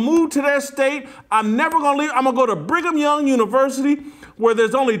neighborhood. I'm gonna move to their state. I'm never gonna leave. I'm gonna go to Brigham Young University where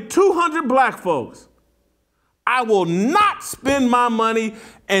there's only 200 black folks. I will not spend my money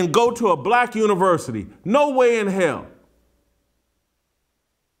and go to a black university. No way in hell.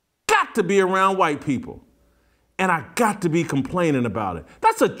 Got to be around white people. And I got to be complaining about it.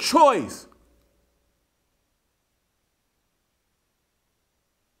 That's a choice.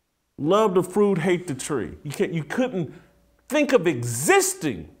 Love the fruit, hate the tree. You couldn't think of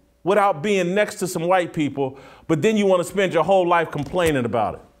existing without being next to some white people, but then you want to spend your whole life complaining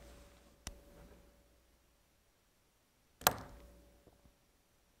about it.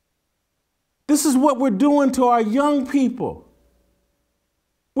 This is what we're doing to our young people.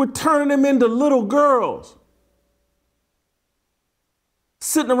 We're turning them into little girls.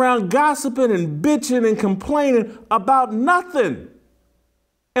 Sitting around gossiping and bitching and complaining about nothing.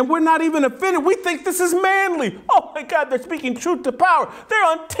 And we're not even offended. We think this is manly. Oh my God, they're speaking truth to power. They're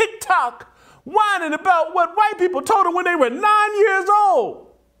on TikTok whining about what white people told them when they were 9 years old.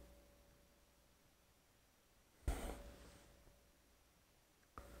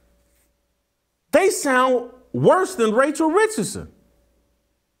 They sound worse than Rachel Richardson.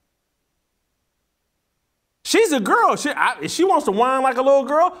 She's a girl. If she wants to whine like a little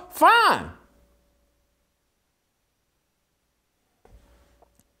girl, fine.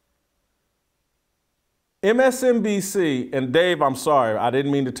 MSNBC, and Dave, I'm sorry, I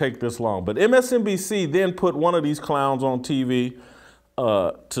didn't mean to take this long, but MSNBC then put one of these clowns on TV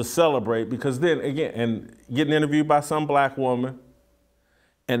to celebrate because then, again, and getting interviewed by some black woman,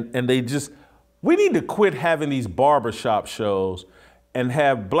 and they just, we need to quit having these barbershop shows and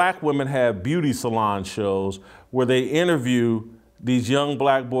have black women have beauty salon shows where they interview these young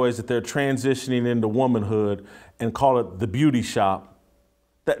black boys that they're transitioning into womanhood and call it the beauty shop.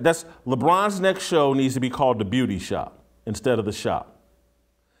 That's LeBron's next show needs to be called the beauty shop instead of the shop.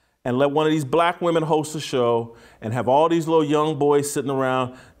 And let one of these black women host a show and have all these little young boys sitting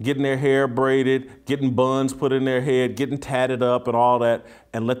around getting their hair braided, getting buns put in their head, getting tatted up and all that,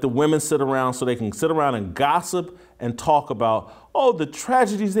 and let the women sit around so they can sit around and gossip and talk about, oh, the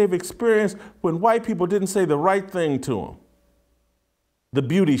tragedies they've experienced when white people didn't say the right thing to them. The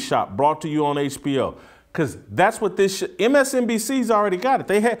Beauty Shop, brought to you on HBO. Because that's what this, MSNBC's already got it.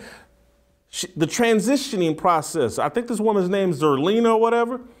 They had the transitioning process. I think this woman's name is Serena or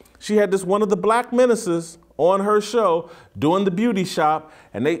whatever. She had this one of the black menaces on her show doing the beauty shop,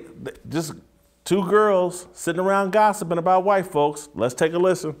 and they just two girls sitting around gossiping about white folks. Let's take a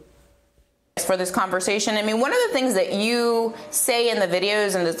listen. for this conversation. I mean, one of the things that you say in the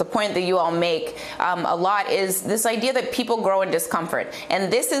videos, and it's the point that you all make a lot, is this idea that people grow in discomfort.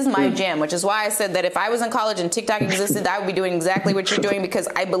 And this is my jam, which is why I said that if I was in college and TikTok existed, I would be doing exactly what you're doing, because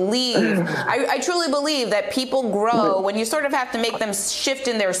I believe, I truly believe that people grow when you sort of have to make them shift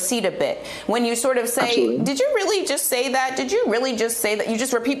in their seat a bit. When you sort of say, did you really just say that? Did you really just say that? You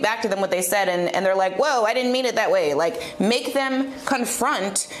just repeat back to them what they said, and they're like, whoa, I didn't mean it that way. Like, make them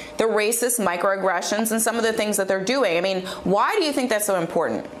confront the racist microaggressions and some of the things that they're doing. I mean, why do you think that's so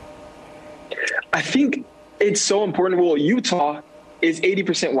important? I think it's so important. Well, Utah is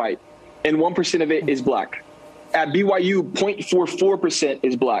 80% white and 1% of it is black. At BYU, 0.44%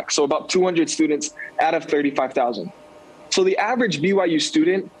 is black. So about 200 students out of 35,000. So the average BYU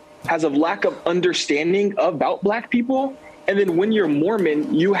student has a lack of understanding about black people. And then when you're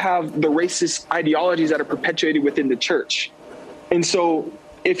Mormon, you have the racist ideologies that are perpetuated within the church. And so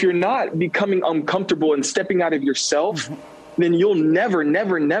if you're not becoming uncomfortable and stepping out of yourself, then you'll never,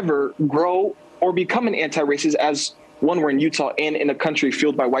 never, never grow or become an anti-racist as one we're in Utah and in a country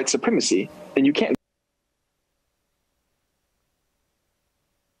fueled by white supremacy. Then you can't.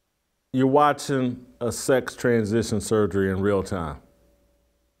 You're watching a sex transition surgery in real time.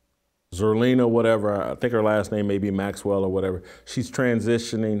 Serena, whatever, I think her last name may be Maxwell or whatever. She's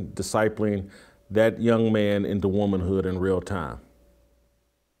transitioning, discipling that young man into womanhood in real time.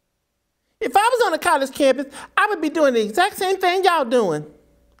 If I was on a college campus, I would be doing the exact same thing y'all doing.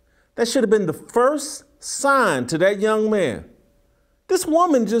 That should have been the first sign to that young man. This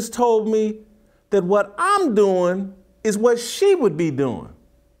woman just told me that what I'm doing is what she would be doing.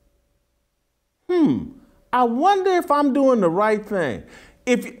 I wonder if I'm doing the right thing.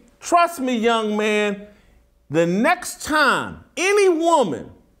 Trust me, young man, the next time any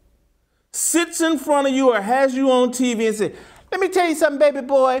woman sits in front of you or has you on TV and says, let me tell you something, baby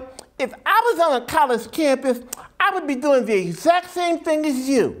boy, if I was on a college campus, I would be doing the exact same thing as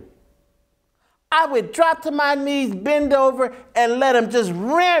you. I would drop to my knees, bend over, and let him just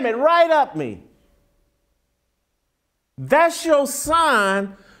ram it right up me. That's your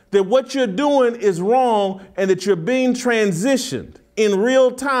sign that what you're doing is wrong and that you're being transitioned in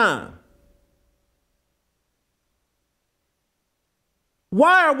real time.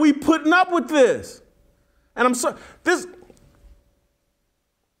 Why are we putting up with this? And I'm sorry,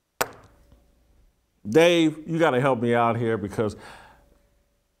 Dave, you got to help me out here, because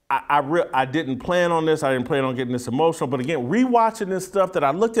I didn't plan on this. I didn't plan on getting this emotional. But again, rewatching this stuff that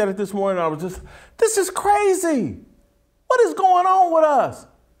I looked at it this morning, I was just, this is crazy. What is going on with us?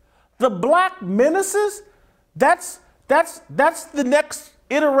 The Black Menaces, that's the next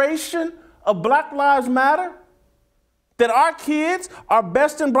iteration of Black Lives Matter? That our kids, our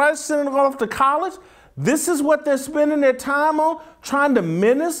best and brightest, sending off to college, this is what they're spending their time on, trying to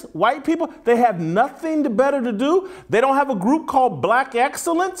menace white people? They have nothing better to do? They don't have a group called Black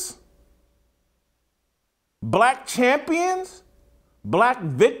Excellence? Black Champions? Black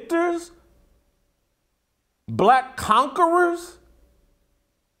Victors? Black Conquerors?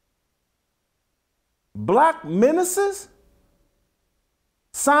 Black Menaces?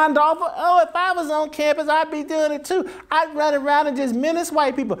 Signed off, oh, if I was on campus, I'd be doing it too. I'd run around and just menace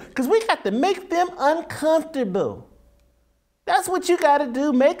white people, because we got to make them uncomfortable. That's what you got to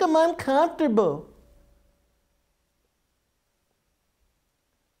do, make them uncomfortable.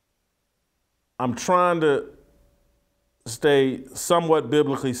 I'm trying to stay somewhat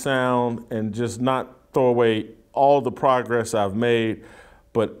biblically sound and just not throw away all the progress I've made.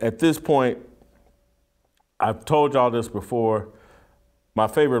 But at this point, I've told y'all this before, my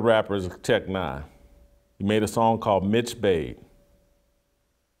favorite rapper is Tech Nine. He made a song called Mitch Bade.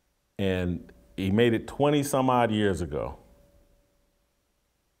 And he made it 20 some odd years ago.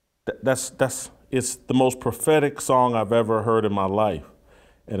 It's the most prophetic song I've ever heard in my life.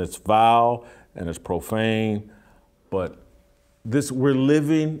 And it's vile and it's profane, but we're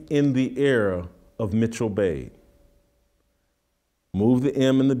living in the era of Mitchell Bade. Move the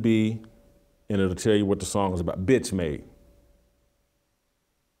M and the B, and it'll tell you what the song is about. Bitch Made.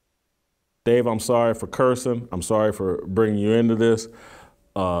 Dave, I'm sorry for cursing. I'm sorry for bringing you into this.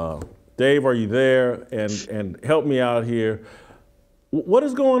 Dave, are you there? And help me out here. What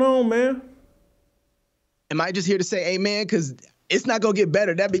is going on, man? Am I just here to say amen? Because it's not going to get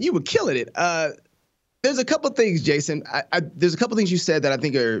better. That means you were killing it. There's a couple things, Jason. There's a couple things you said that I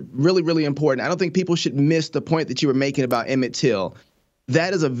think are really, really important. I don't think people should miss the point that you were making about Emmett Till.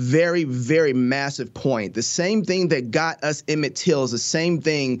 That is a very, very massive point. The same thing that got us Emmett Till is the same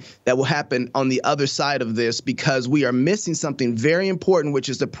thing that will happen on the other side of this, because we are missing something very important, which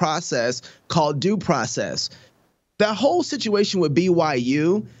is the process called due process. The whole situation with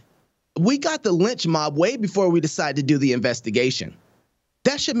BYU, we got the lynch mob way before we decided to do the investigation.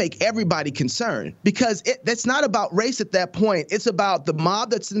 That should make everybody concerned, because that's not about race at that point. It's about the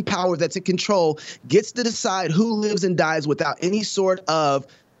mob that's in power, that's in control, gets to decide who lives and dies without any sort of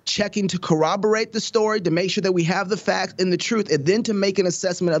checking to corroborate the story, to make sure that we have the facts and the truth, and then to make an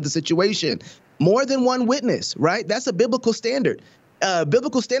assessment of the situation. More than one witness, right? That's a biblical standard.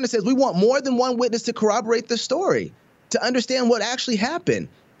 Biblical standard says we want more than one witness to corroborate the story, to understand what actually happened.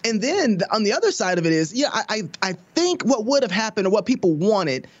 And then on the other side of it is, I think what would have happened, or what people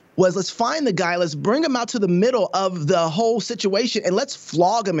wanted, was let's find the guy, let's bring him out to the middle of the whole situation, and let's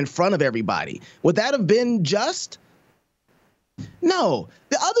flog him in front of everybody. Would that have been just? No.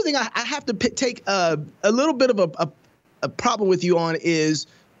 The other thing I have to take a little bit of a problem with you on is,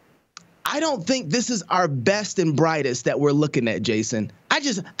 I don't think this is our best and brightest that we're looking at, Jason. I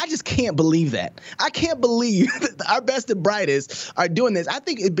just can't believe that. I can't believe that our best and brightest are doing this. I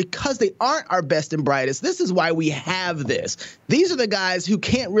think it's because they aren't our best and brightest. This is why we have this. These are the guys who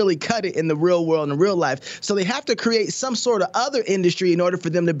can't really cut it in the real world, in real life. So they have to create some sort of other industry in order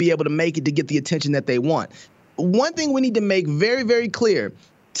for them to be able to make it, to get the attention that they want. One thing we need to make very, very clear: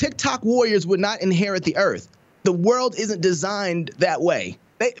 TikTok warriors would not inherit the earth. The world isn't designed that way.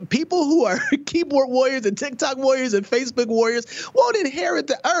 People who are keyboard warriors and TikTok warriors and Facebook warriors won't inherit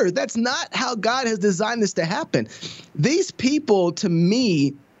the earth. That's not how God has designed this to happen. These people, to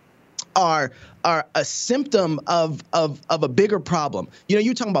me, are a symptom of a bigger problem. You know,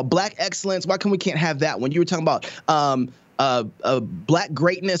 you're talking about black excellence. Why come we can't have that one? You were talking about black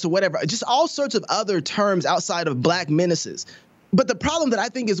greatness or whatever, just all sorts of other terms outside of black menaces. But the problem that I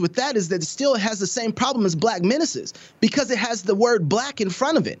think is with that is that it still has the same problem as black menaces, because it has the word black in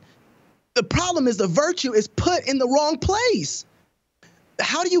front of it. The problem is the virtue is put in the wrong place.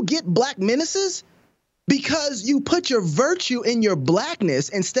 How do you get black menaces? Because you put your virtue in your blackness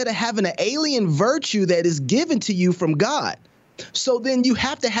instead of having an alien virtue that is given to you from God. So then you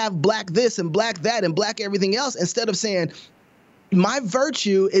have to have black this and black that and black everything else, instead of saying, my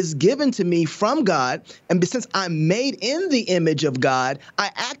virtue is given to me from God, and since I'm made in the image of God, I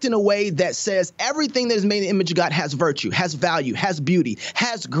act in a way that says everything that is made in the image of God has virtue, has value, has beauty,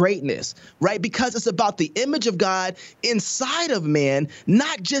 has greatness, right? Because it's about the image of God inside of man,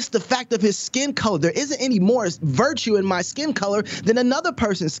 not just the fact of his skin color. There isn't any more virtue in my skin color than another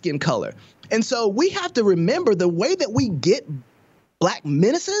person's skin color. And so we have to remember the way that we get black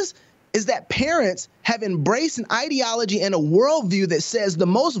menaces is that parents have embraced an ideology and a worldview that says the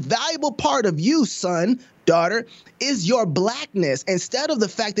most valuable part of you, son, daughter, is your blackness, instead of the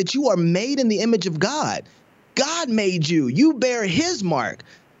fact that you are made in the image of God. God made you. You bear his mark,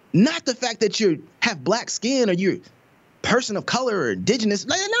 not the fact that you have black skin or you're a person of color or indigenous.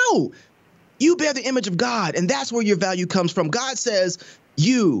 No, you bear the image of God, and that's where your value comes from. God says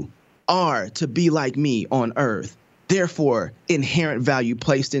you are to be like me on earth. Therefore, inherent value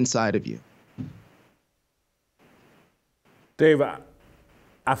placed inside of you. Dave,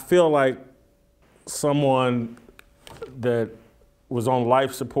 I feel like someone that was on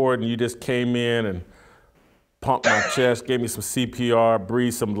life support and you just came in and pumped my chest, gave me some CPR,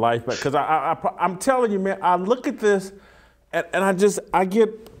 breathed some life back. Because I'm telling you, man, I look at this and I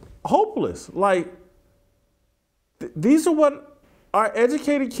get hopeless. Like, these are what our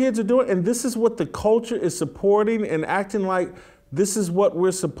educated kids are doing, and this is what the culture is supporting and acting like this is what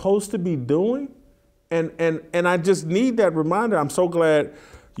we're supposed to be doing. And I just need that reminder. I'm so glad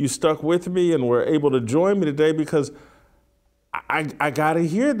you stuck with me and were able to join me today, because I got to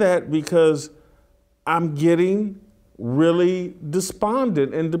hear that, because I'm getting really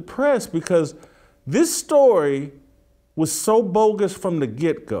despondent and depressed, because this story was so bogus from the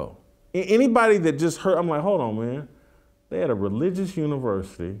get-go. Anybody that just heard, I'm like, hold on, man. They had a religious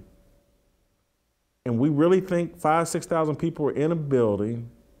university, and we really think 5,000 to 6,000 people were in a building,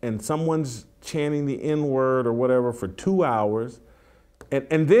 and someone's chanting the N-word or whatever for 2 hours.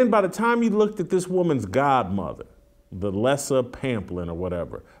 And then by the time you looked at this woman's godmother, the Lessa Pamplin or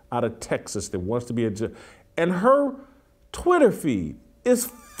whatever, out of Texas that wants to be a judge, and her Twitter feed is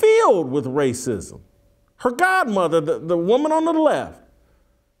filled with racism. Her godmother, the woman on the left,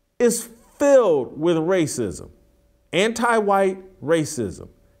 is filled with racism. Anti-white racism.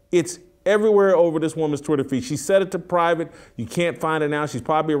 It's everywhere over this woman's Twitter feed. She set it to private. You can't find it now. She's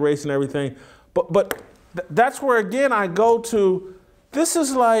probably erasing everything. But that's where, again, I go to, this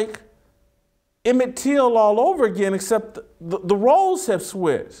is like Emmett Till all over again, except the roles have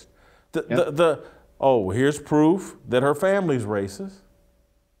switched. Here's proof that her family's racist.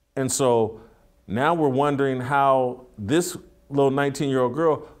 And so now we're wondering how this little 19-year-old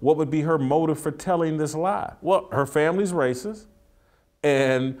girl, what would be her motive for telling this lie? Well, her family's racist,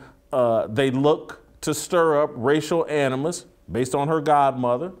 and they look to stir up racial animus based on her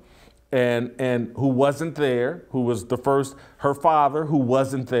godmother, and who wasn't there, who was the first, her father who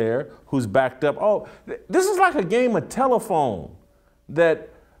wasn't there, who's backed up. Oh, this is like a game of telephone that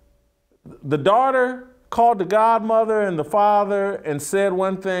the daughter called the godmother and the father and said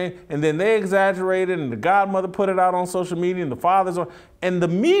one thing, and then they exaggerated, and the godmother put it out on social media, and the father's on, and the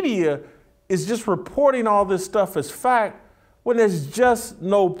media is just reporting all this stuff as fact when there's just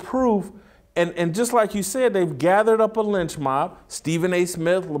no proof. And just like you said, they've gathered up a lynch mob, Stephen A.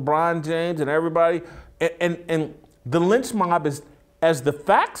 Smith, LeBron James, and everybody. And the lynch mob is, as the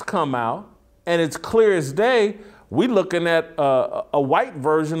facts come out, and it's clear as day, we looking at a white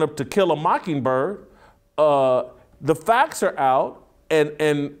version of To Kill a Mockingbird. The facts are out,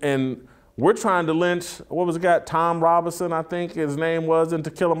 and we're trying to lynch, what was the guy, Tom Robinson, I think his name was, in To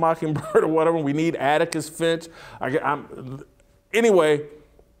Kill a Mockingbird or whatever. We need Atticus Finch. Anyway,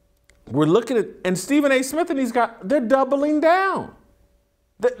 we're looking at, and Stephen A. Smith and these guys, they're doubling down.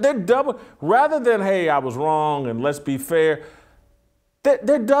 They're double, rather than, hey, I was wrong and let's be fair,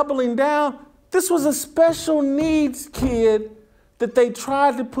 they're doubling down. This was a special needs kid that they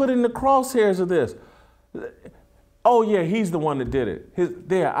tried to put in the crosshairs of this. Oh yeah, he's the one that did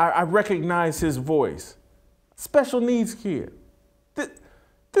it. I recognize his voice. Special needs kid.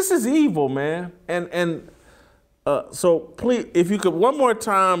 This is evil, man. So please, if you could one more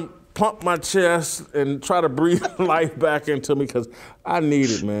time pump my chest and try to breathe life back into me, because I need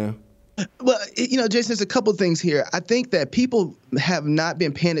it, man. Well, you know, Jason, there's a couple things here. I think that people have not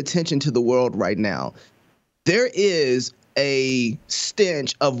been paying attention to the world right now. There is a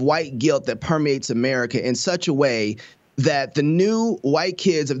stench of white guilt that permeates America in such a way that the new white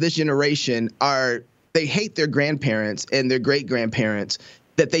kids of this generation they hate their grandparents and their great-grandparents,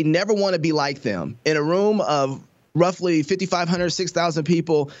 that they never want to be like them. In a room of roughly 5,500, 6,000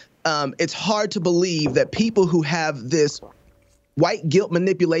 people, it's hard to believe that people who have this white guilt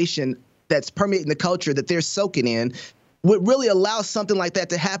manipulation that's permeating the culture that they're soaking in would really allow something like that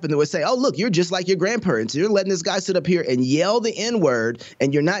to happen. That would say, oh, look, you're just like your grandparents. You're letting this guy sit up here and yell the N-word,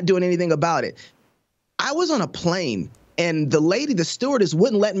 and you're not doing anything about it. I was on a plane, and the stewardess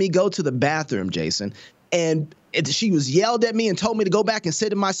wouldn't let me go to the bathroom, Jason. And she was yelled at me and told me to go back and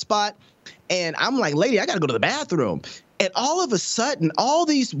sit in my spot. And I'm like, lady, I got to go to the bathroom. And all of a sudden, all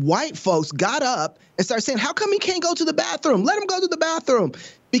these white folks got up and started saying, how come he can't go to the bathroom? Let him go to the bathroom.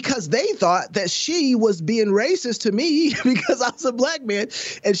 Because they thought that she was being racist to me because I was a black man.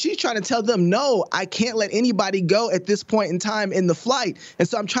 And she's trying to tell them, no, I can't let anybody go at this point in time in the flight. And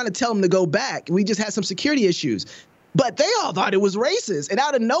so I'm trying to tell them to go back. We just had some security issues. But they all thought it was racist. And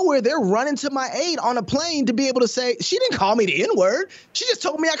out of nowhere, they're running to my aid on a plane to be able to say, she didn't call me the N-word. She just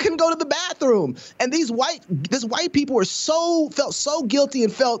told me I couldn't go to the bathroom. And this white people felt so guilty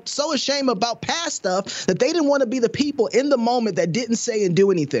and felt so ashamed about past stuff that they didn't want to be the people in the moment that didn't say and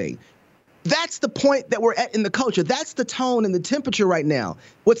do anything. That's the point that we're at in the culture. That's the tone and the temperature right now.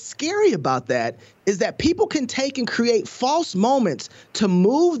 What's scary about that is that people can take and create false moments to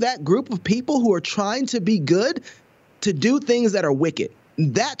move that group of people who are trying to be good to do things that are wicked.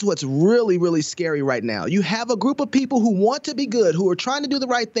 That's what's really, really scary right now. You have a group of people who want to be good, who are trying to do the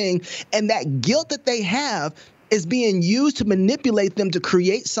right thing, and that guilt that they have is being used to manipulate them to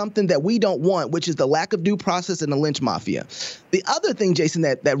create something that we don't want, which is the lack of due process and the lynch mafia. The other thing, Jason,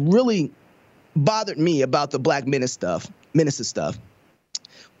 that really bothered me about the Black Menaces stuff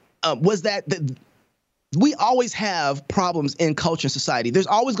was that we always have problems in culture and society. There's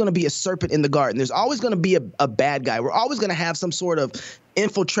always going to be a serpent in the garden. There's always going to be a bad guy. We're always going to have some sort of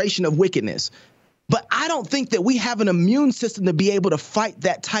infiltration of wickedness. But I don't think that we have an immune system to be able to fight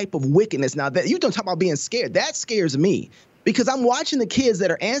that type of wickedness. Now, that you don't talk about being scared. That scares me because I'm watching the kids that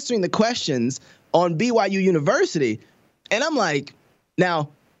are answering the questions on BYU University, and I'm like, now,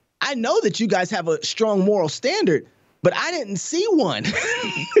 I know that you guys have a strong moral standard, but I didn't see one.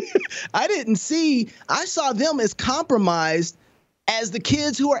 I saw them as compromised as the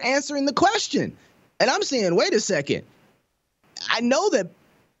kids who are answering the question. And I'm saying, wait a second. I know that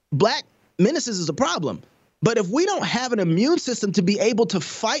Black menaces is a problem, but if we don't have an immune system to be able to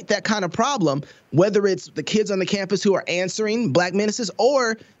fight that kind of problem, whether it's the kids on the campus who are answering Black menaces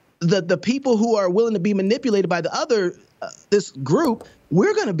or the people who are willing to be manipulated by the other, this group,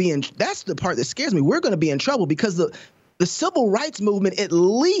 we're going to be in, that's the part that scares me. We're going to be in trouble because the civil rights movement at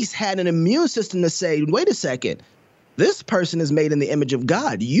least had an immune system to say, wait a second, this person is made in the image of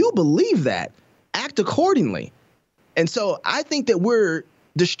God. You believe that. Act accordingly. And so I think that we're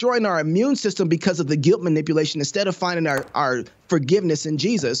destroying our immune system because of the guilt manipulation instead of finding our forgiveness in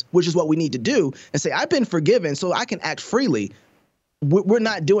Jesus, which is what we need to do, and say, I've been forgiven so I can act freely. we're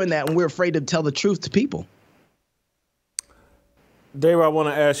not doing that, and we're afraid to tell the truth to people. Dave, I want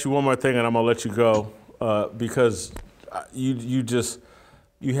to ask you one more thing, and I'm gonna let you go because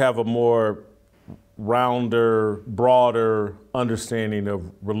you have a more rounder, broader understanding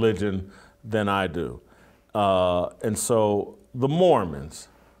of religion than I do, and so the Mormons.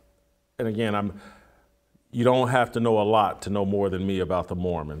 And again, you don't have to know a lot to know more than me about the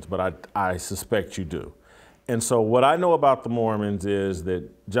Mormons, but I suspect you do. And so what I know about the Mormons is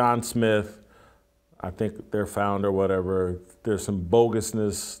that John Smith, I think their founder, whatever, there's some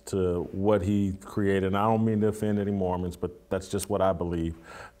bogusness to what he created. And I don't mean to offend any Mormons, but that's just what I believe.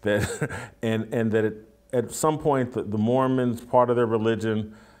 That and that at some point the Mormons, part of their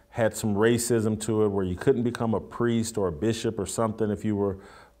religion, had some racism to it where you couldn't become a priest or a bishop or something if you were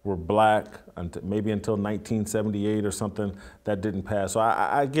black, maybe until 1978 or something. That didn't pass. So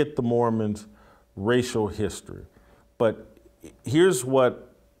I get the Mormons' racial history. But here's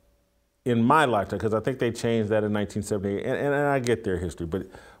what, in my lifetime, because I think they changed that in 1978, and I get their history, but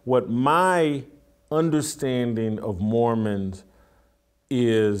what my understanding of Mormons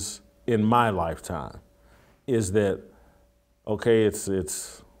is in my lifetime is that, okay,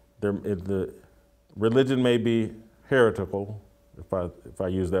 the religion may be heretical, if I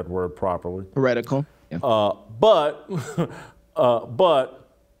use that word properly. Heretical. Yeah. But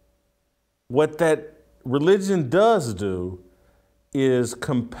what that religion does do is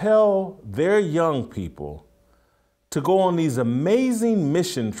compel their young people to go on these amazing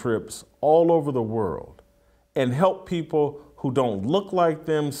mission trips all over the world and help people who don't look like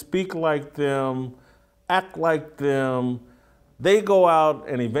them, speak like them, act like them. They go out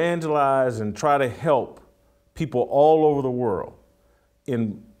and evangelize and try to help people all over the world.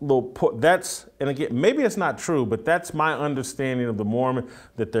 And again, maybe it's not true, but that's my understanding of the Mormon,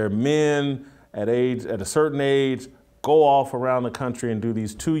 that they're men at a certain age, go off around the country and do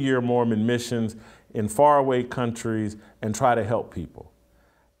these 2-year Mormon missions in faraway countries and try to help people.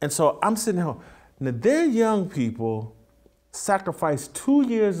 And so I'm sitting here, now their young people sacrifice 2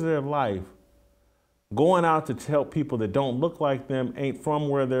 years of their life going out to help people that don't look like them, ain't from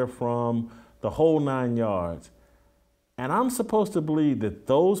where they're from, the whole 9 yards. And I'm supposed to believe that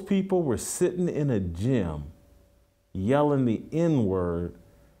those people were sitting in a gym yelling the N-word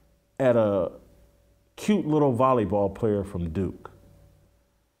at a cute little volleyball player from Duke.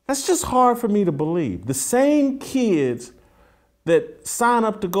 That's just hard for me to believe. The same kids that sign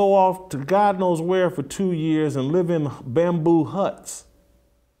up to go off to God knows where for 2 years and live in bamboo huts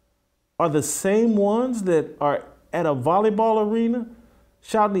are the same ones that are at a volleyball arena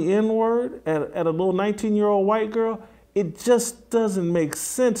shouting the N-word at a little 19-year-old white girl. It just doesn't make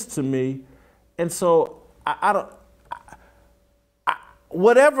sense to me. And so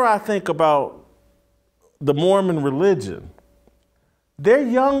whatever I think about the Mormon religion, they're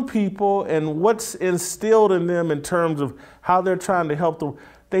young people and what's instilled in them in terms of how they're trying to help them,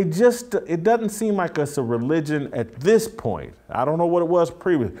 it doesn't seem like it's a religion at this point. I don't know what it was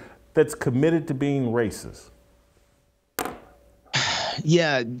previous, that's committed to being racist.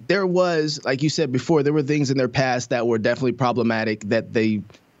 Yeah, there was, like you said before, there were things in their past that were definitely problematic that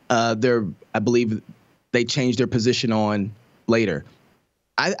I believe they changed their position on later.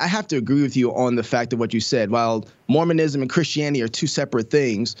 I have to agree with you on the fact of what you said. While Mormonism and Christianity are two separate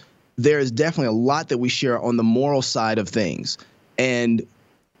things, there is definitely a lot that we share on the moral side of things. And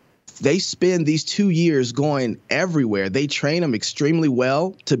they spend these 2 years going everywhere. They train them extremely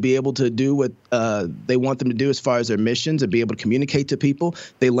well to be able to do what they want them to do as far as their missions and be able to communicate to people.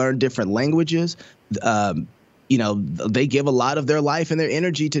 They learn different languages. They give a lot of their life and their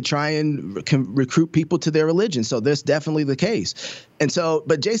energy to try and recruit people to their religion. So that's definitely the case. And so,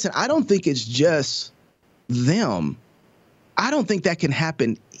 but Jason, I don't think it's just them. I don't think that can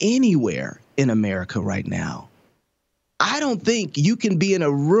happen anywhere in America right now. I don't think you can be in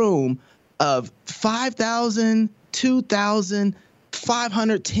a room of 5,000, 2,000,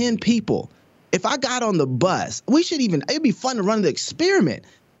 510 people. If I got on the bus, it'd be fun to run the experiment.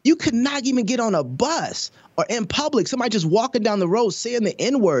 You could not even get on a bus or in public, somebody just walking down the road saying the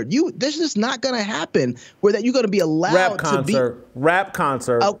N-word. This is not going to happen where that you're going to be allowed to be. Rap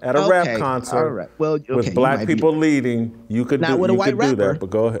concert at a rap concert. All right. Well, okay, with black people leading, you could do that, but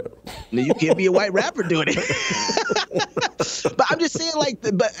go ahead. No, you can't be a white rapper doing it. But I'm just saying, I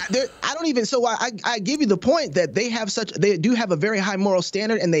give you the point that they do have a very high moral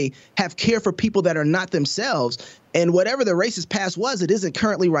standard and they have care for people that are not themselves. And whatever the racist past was, it isn't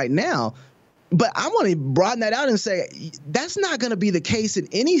currently right now. But I want to broaden that out and say that's not going to be the case in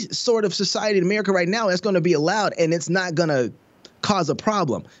any sort of society in America right now. That's going to be allowed, and it's not going to cause a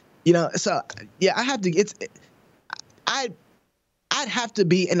problem. So yeah, I have to. I'd have to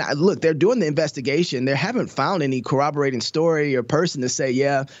be, and look, they're doing the investigation. They haven't found any corroborating story or person to say,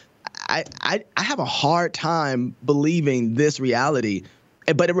 yeah, I have a hard time believing this reality.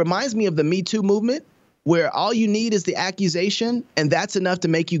 But it reminds me of the Me Too movement, where all you need is the accusation, and that's enough to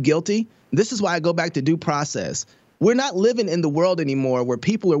make you guilty. This is why I go back to due process. We're not living in the world anymore where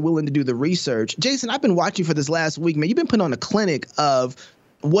people are willing to do the research. Jason, I've been watching for this last week, man. You've been putting on a clinic of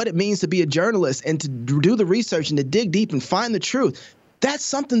what it means to be a journalist and to do the research and to dig deep and find the truth. That's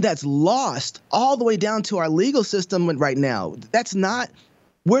something that's lost all the way down to our legal system right now.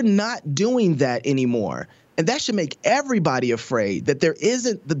 We're not doing that anymore. And that should make everybody afraid that there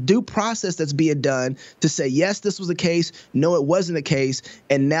isn't the due process that's being done to say, yes, this was the case. No, it wasn't the case.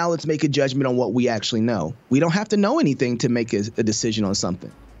 And now let's make a judgment on what we actually know. We don't have to know anything to make a decision on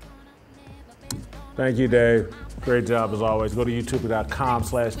something. Thank you, Dave. Great job as always. Go to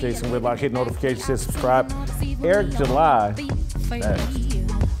youtube.com/Jason Whitlock. Hit notifications, hit subscribe. Eric July.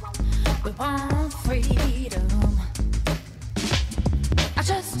 We want freedom. I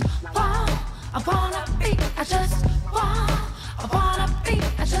just want, I wanna be, I just want, I wanna be,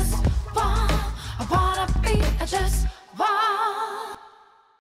 I just want, I wanna be, I just want.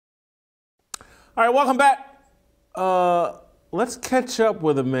 All right, welcome back. Let's catch up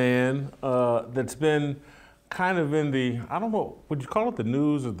with a man that's been kind of in the, I don't know, would you call it the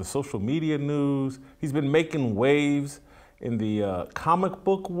news or the social media news? He's been making waves in the comic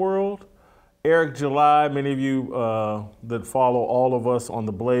book world. Eric July, many of you that follow all of us on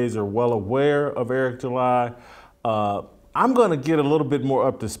The Blaze are well aware of Eric July. I'm going to get a little bit more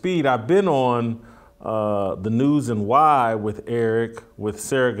up to speed. I've been on the News and Why with Eric, with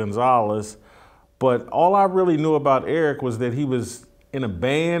Sarah Gonzalez, but all I really knew about Eric was that he was in a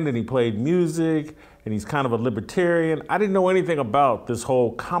band and he played music and he's kind of a libertarian. I didn't know anything about this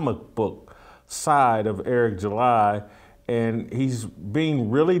whole comic book side of Eric July. And he's being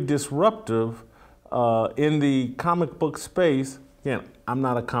really disruptive in the comic book space. Again, I'm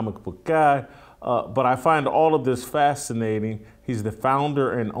not a comic book guy, but I find all of this fascinating. He's the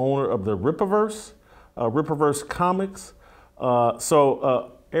founder and owner of the Rippaverse, Rippaverse Comics.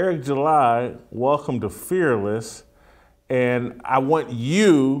 Eric July, welcome to Fearless. And I want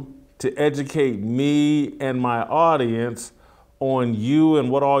you to educate me and my audience on you and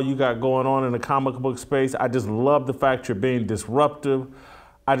what all you got going on in the comic book space. I just love the fact you're being disruptive.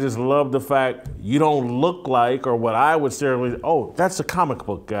 I just love the fact you don't look like, or what I would say, oh, that's a comic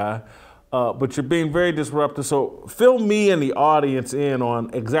book guy. But you're being very disruptive. So fill me and the audience in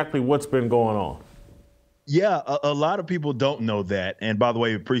on exactly what's been going on. Yeah, a lot of people don't know that. And by the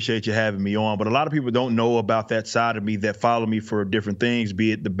way, appreciate you having me on. But a lot of people don't know about that side of me that follow me for different things,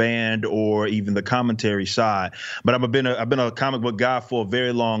 be it the band or even the commentary side. But I've been a comic book guy for a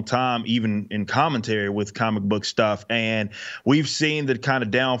very long time, even in commentary with comic book stuff. And we've seen the kind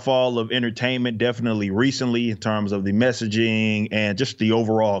of downfall of entertainment definitely recently in terms of the messaging and just the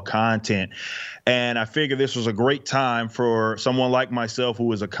overall content. And I figured this was a great time for someone like myself,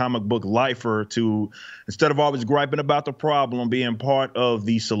 who is a comic book lifer, to, instead of always griping about the problem, being part of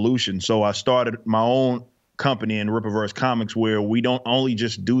the solution. So I started my own company in Rippaverse Comics, where we don't only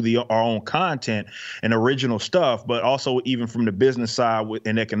just do our own content and original stuff, but also even from the business side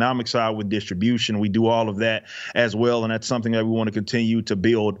and economic side with distribution, we do all of that as well. And that's something that we want to continue to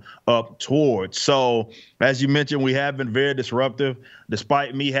build up towards. So as you mentioned, we have been very disruptive.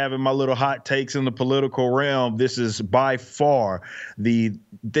 Despite me having my little hot takes in the political realm, this is by far the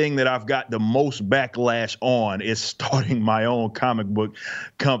thing that I've got the most backlash on, is starting my own comic book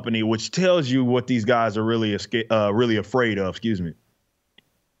company, which tells you what these guys are really afraid of. Excuse me.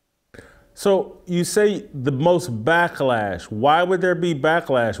 So you say the most backlash. Why would there be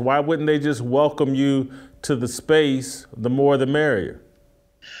backlash? Why wouldn't they just welcome you to the space? The more the merrier.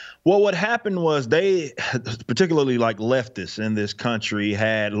 Well, what happened was they, particularly like leftists in this country,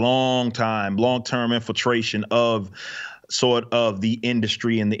 had long-term infiltration of sort of the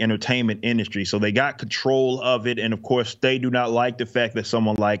industry and the entertainment industry. So they got control of it. And of course, they do not like the fact that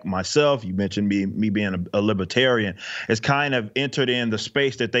someone like myself, you mentioned me being a libertarian, has kind of entered in the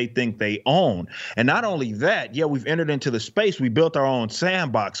space that they think they own. And not only that, yeah, we've entered into the space, we built our own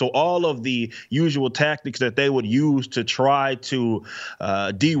sandbox. So all of the usual tactics that they would use to try to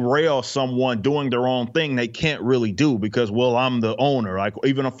derail someone doing their own thing, they can't really do, because, well, I'm the owner. Like,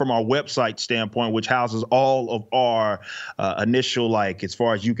 even from our website standpoint, which houses all of our initial, like, as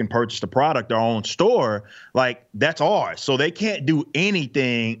far as you can purchase the product, our own store, like, that's ours. So they can't do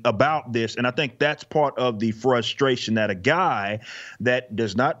anything about this. And I think that's part of the frustration, that a guy that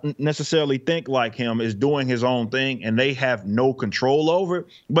does not necessarily think like him is doing his own thing and they have no control over it.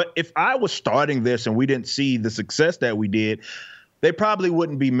 But if I was starting this and we didn't see the success that we did, they probably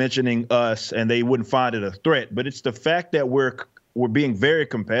wouldn't be mentioning us and they wouldn't find it a threat. But it's the fact that we're being very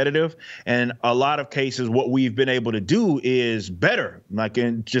competitive, and a lot of cases what we've been able to do is better. Like,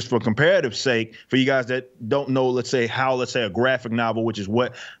 in just for comparative sake, for you guys that don't know, let's say a graphic novel, which is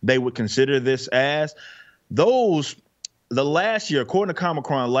what they would consider this as, the last year, according to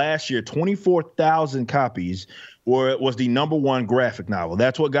Comicron, last year 24,000 copies was the #1 graphic novel.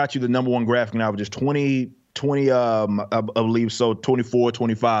 That's what got you the #1 graphic novel, just 20 I believe so,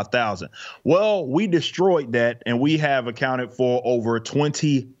 25,000. Well, we destroyed that, and we have accounted for over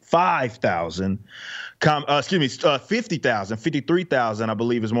 25,000, 53,000, I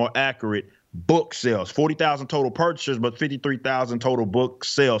believe is more accurate, book sales. 40,000 total purchasers, but 53,000 total book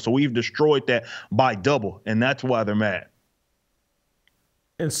sales. So we've destroyed that by double, and that's why they're mad.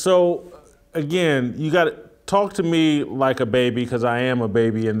 And so, again, you got to talk to me like a baby, because I am a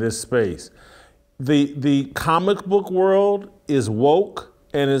baby in this space. The comic book world is woke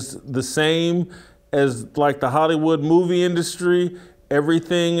and is the same as like the Hollywood movie industry,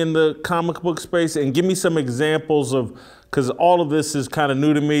 everything in the comic book space. And give me some examples of, because all of this is kind of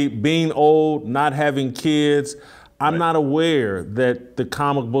new to me, being old, not having kids. I'm not aware that the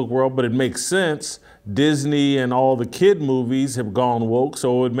comic book world, but it makes sense. Disney and all the kid movies have gone woke,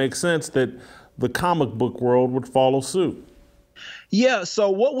 so it would make sense that the comic book world would follow suit. Yeah, so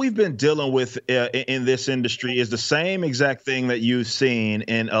what we've been dealing with in this industry is the same exact thing that you've seen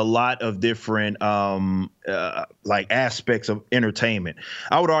in a lot of different like aspects of entertainment.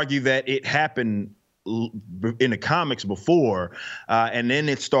 I would argue that it happened in the comics before, and then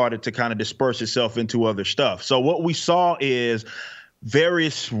it started to kind of disperse itself into other stuff. So what we saw is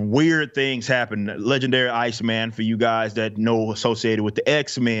various weird things happen. Legendary Iceman, for you guys that know, associated with the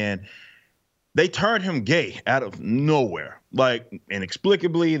X-Men, they turned him gay out of nowhere. Like,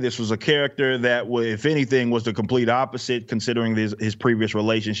 inexplicably, this was a character that, if anything, was the complete opposite, considering his previous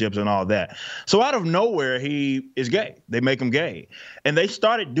relationships and all that. So out of nowhere, he is gay. They make him gay. And they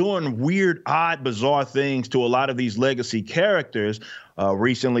started doing weird, odd, bizarre things to a lot of these legacy characters.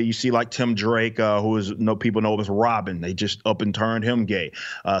 Recently, you see like Tim Drake, who is people know as Robin. They just up and turned him gay.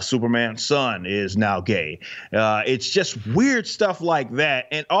 Superman's son is now gay. It's just weird stuff like that,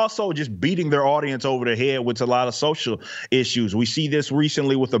 and also just beating their audience over the head with a lot of social issues. We see this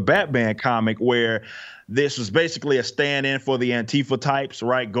recently with a Batman comic where this was basically a stand-in for the Antifa types,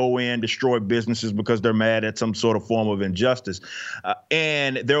 right? Go in, destroy businesses because they're mad at some sort of form of injustice.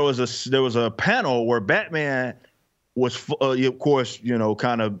 And there was a panel where Batman was, of course,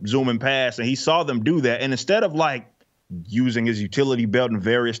 kind of zooming past, and he saw them do that. And instead of like using his utility belt and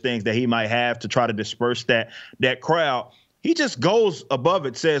various things that he might have to try to disperse that crowd, he just goes above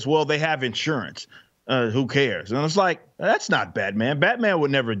it, says, well, they have insurance. Who cares? And it's like, that's not Batman. Batman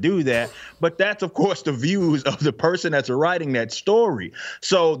would never do that. But that's, of course, the views of the person that's writing that story.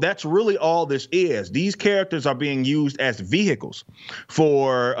 So that's really all this is. These characters are being used as vehicles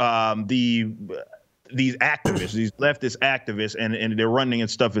for these activists, these leftist activists, and they're running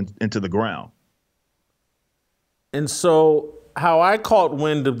and stuff into the ground. And so how I caught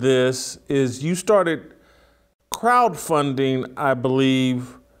wind of this is you started crowdfunding, I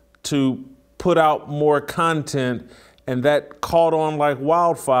believe, to put out more content, and that caught on like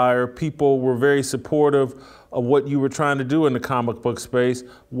wildfire. People were very supportive of what you were trying to do in the comic book space.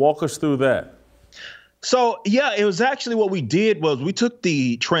 Walk us through that. So, yeah, it was actually what we did was we took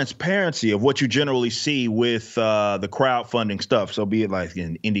the transparency of what you generally see with the crowdfunding stuff. So be it like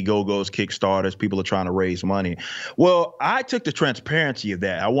in Indiegogos, Kickstarters, people are trying to raise money. Well, I took the transparency of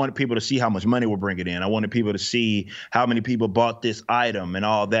that. I wanted people to see how much money we're bringing in. I wanted people to see how many people bought this item and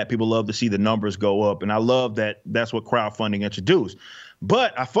all that. People love to see the numbers go up. And I love that that's what crowdfunding introduced.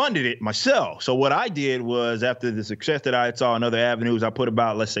 But I funded it myself. So what I did was, after the success that I saw in other avenues, I put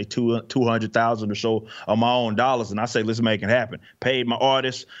about, let's say, 200,000 or so of my own dollars, and I say, let's make it happen. Paid my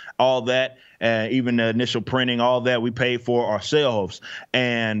artists, all that, even the initial printing, all that we paid for ourselves.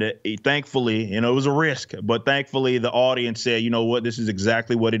 And thankfully, it was a risk, but thankfully the audience said, you know what, this is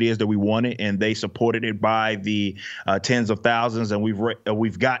exactly what it is that we wanted, and they supported it by the tens of thousands, and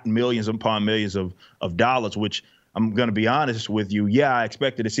we've gotten millions upon millions of dollars, which, I'm going to be honest with you. Yeah, I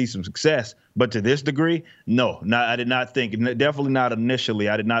expected to see some success, but to this degree, no, I did not think, definitely not initially.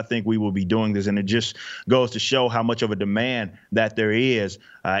 I did not think we would be doing this. And it just goes to show how much of a demand that there is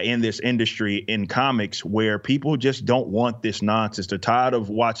in this industry in comics, where people just don't want this nonsense. They're tired of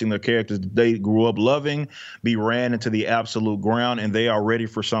watching their characters they grew up loving be ran into the absolute ground, and they are ready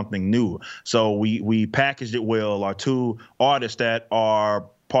for something new. So we packaged it well. Our two artists that are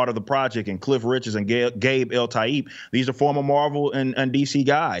part of the project, and Cliff Richards and Gabe El Taib. These are former Marvel and DC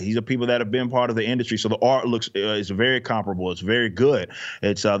guys. These are people that have been part of the industry. So the art looks is very comparable. It's very good.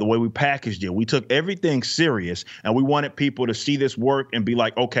 It's the way we packaged it. We took everything serious, and we wanted people to see this work and be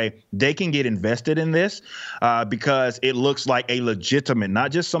like, okay, they can get invested in this because it looks like a legitimate,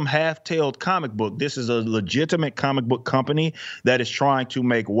 not just some half-tailed comic book. This is a legitimate comic book company that is trying to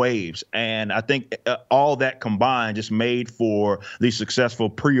make waves. And I think all that combined just made for the successful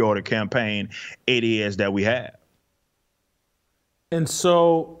pre-order campaign it is that we have. And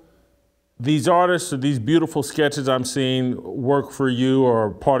so these artists, these beautiful sketches I'm seeing work for you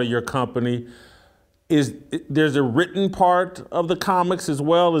or part of your company, there's a written part of the comics as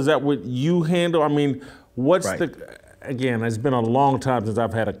well? Is that what you handle? I mean, what's again, it's been a long time since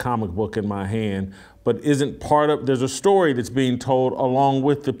I've had a comic book in my hand, but there's a story that's being told along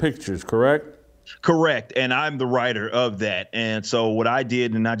with the pictures, correct? Correct. And I'm the writer of that. And so what I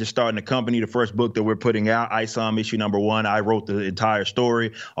did, and I just started the company, the first book that we're putting out, ISOM issue #1, I wrote the entire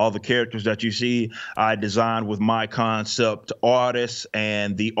story. All the characters that you see, I designed with my concept artists,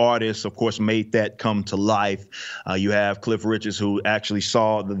 and the artists, of course, made that come to life. You have Cliff Richards, who actually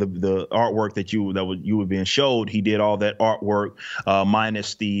saw the artwork that you were being showed. He did all that artwork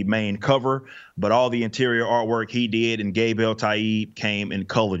minus the main cover. But all the interior artwork he did, and Gabe El Taib came and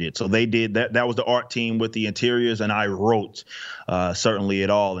colored it. So they did that. That was the art team with the interiors, and I wrote certainly it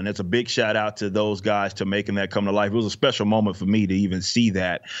all. And it's a big shout out to those guys to making that come to life. It was a special moment for me to even see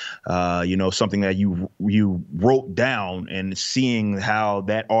that, something that you wrote down, and seeing how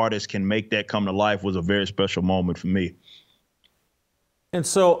that artist can make that come to life was a very special moment for me. And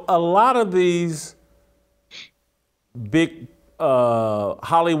so a lot of these big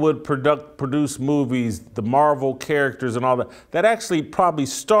Hollywood produced movies, the Marvel characters and all that actually probably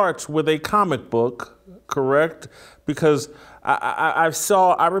starts with a comic book, correct? Because I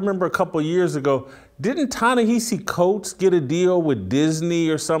remember a couple years ago, didn't Ta-Nehisi Coates get a deal with Disney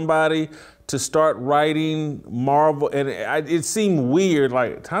or somebody to start writing Marvel? And it seemed weird,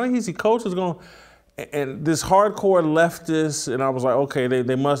 like Ta-Nehisi Coates is going, and this hardcore leftist, and I was like, okay, they're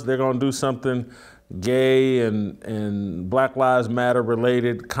going to do something gay and Black Lives Matter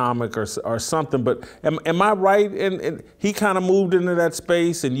related comic or something. But am I right? And he kind of moved into that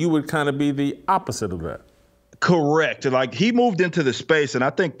space, and you would kind of be the opposite of that. Correct. Like, he moved into the space, and I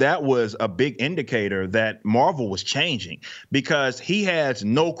think that was a big indicator that Marvel was changing, because he has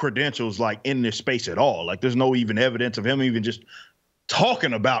no credentials like in this space at all. Like, there's no even evidence of him even just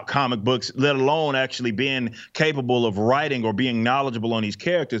talking about comic books, let alone actually being capable of writing or being knowledgeable on these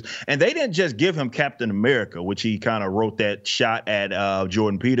characters. And they didn't just give him Captain America, which he kind of wrote that shot at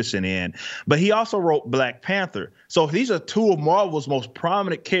Jordan Peterson in, but he also wrote Black Panther. So these are two of Marvel's most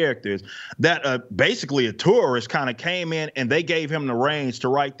prominent characters that basically a tourist kind of came in, and they gave him the reins to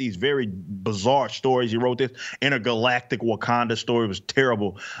write these very bizarre stories. He wrote this intergalactic Wakanda story. It was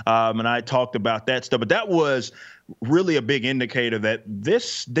terrible. And I talked about that stuff, but that was really a big indicator that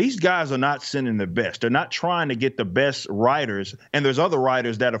these guys are not sending the best. They're not trying to get the best writers, and there's other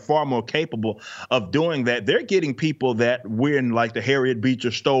writers that are far more capable of doing that. They're getting people that win, like the Harriet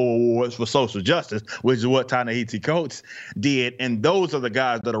Beecher Stowe Awards for social justice, which is what Ta-Nehisi Coates did, and those are the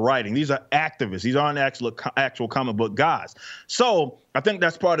guys that are writing. These are activists. These aren't actual comic book guys. So I think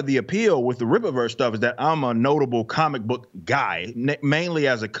that's part of the appeal with the Rippaverse stuff, is that I'm a notable comic book guy, mainly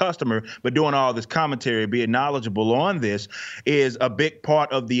as a customer, but doing all this commentary, being knowledgeable on this is a big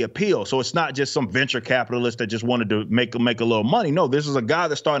part of the appeal. So it's not just some venture capitalist that just wanted to make a little money. No, this is a guy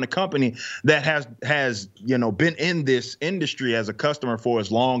that's starting a company that has been in this industry as a customer for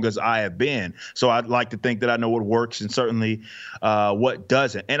as long as I have been. So I'd like to think that I know what works and certainly what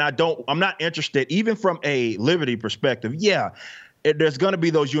doesn't. And I'm not interested, even from a liberty perspective. Yeah. There's going to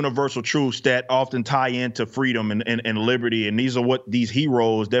be those universal truths that often tie into freedom and liberty. And these are what these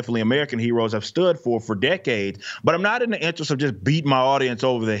heroes, definitely American heroes, have stood for decades. But I'm not in the interest of just beating my audience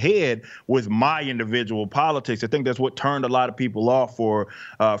over the head with my individual politics. I think that's what turned a lot of people off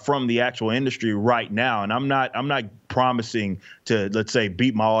from the actual industry right now. And I'm not promising to, let's say,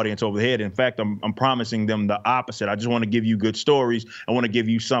 beat my audience over the head. In fact, I'm promising them the opposite. I just want to give you good stories. I want to give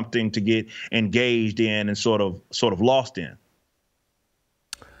you something to get engaged in and sort of lost in.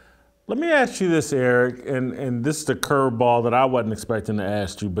 Let me ask you this, Eric, and this is the curveball that I wasn't expecting to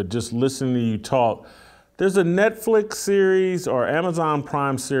ask you, but just listening to you talk, there's a Netflix series or Amazon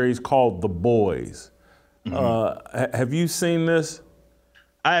Prime series called The Boys. Mm-hmm. Have you seen this?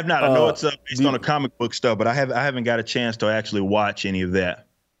 I have not. I know it's based on a comic book stuff, but I haven't got a chance to actually watch any of that.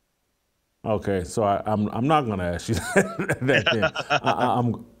 Okay, so I'm not going to ask you that then.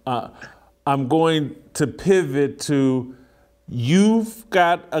 I'm going to pivot to You've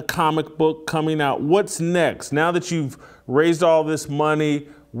got a comic book coming out. What's next? Now that you've raised all this money,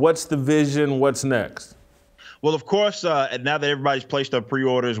 what's the vision? What's next? Well, of course, now that everybody's placed their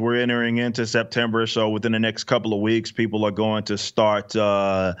pre-orders, we're entering into September. So within the next couple of weeks, people are going to start.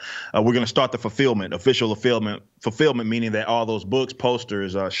 We're going to start the official fulfillment, meaning that all those books,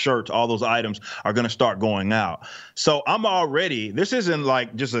 posters, shirts, all those items are going to start going out. So this isn't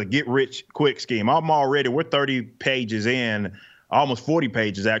like just a get rich quick scheme. We're 30 pages in. Almost 40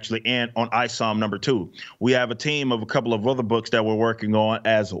 pages, actually, and on ISOM #2. We have a team of a couple of other books that we're working on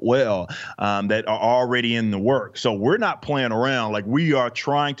as well that are already in the work. So we're not playing around. Like, we are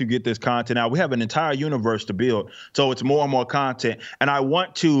trying to get this content out. We have an entire universe to build. So it's more and more content. And I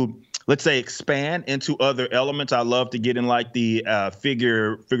want to, let's say, expand into other elements. I love to get in like the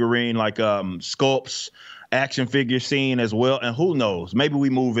figurine, like sculpts, action figure scene as well. And who knows, maybe we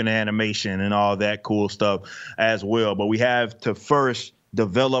move into animation and all that cool stuff as well. But we have to first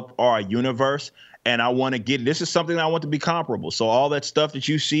develop our universe. And I want to this is something that I want to be comparable. So all that stuff that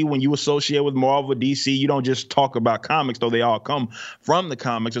you see when you associate with Marvel, DC, you don't just talk about comics, though they all come from the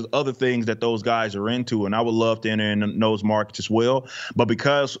comics. There's other things that those guys are into. And I would love to enter in those markets as well. But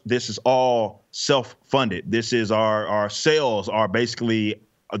because this is all self-funded, this is our sales are basically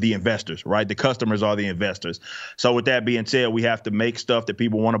the investors, right? The customers are the investors. So with that being said, we have to make stuff that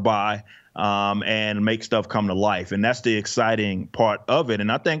people want to buy and make stuff come to life. And that's the exciting part of it. And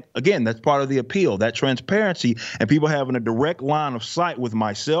I think, again, that's part of the appeal, that transparency and people having a direct line of sight with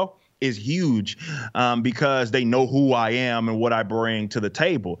myself is huge because they know who I am and what I bring to the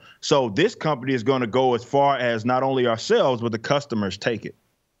table. So this company is going to go as far as not only ourselves, but the customers take it.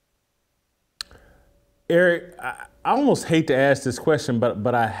 Eric, I almost hate to ask this question,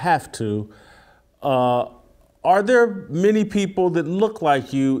 but I have to. Are there many people that look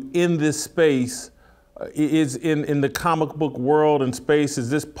like you in this space? Is in the comic book world and space, is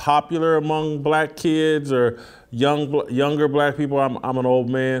this popular among black kids or younger black people? I'm an old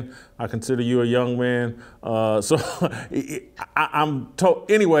man. I consider you a young man.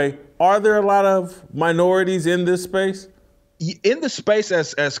 Anyway, are there a lot of minorities in this space? In the space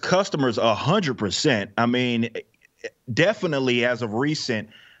as customers, 100%. I mean, definitely as of recent,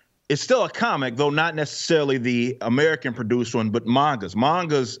 it's still a comic, though not necessarily the American produced one, but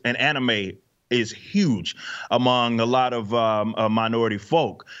mangas and anime is huge among a lot of minority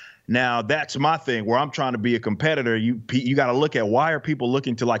folk. Now, that's my thing where I'm trying to be a competitor. You got to look at why are people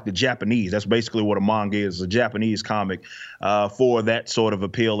looking to like the Japanese? That's basically what a manga is, a Japanese comic for that sort of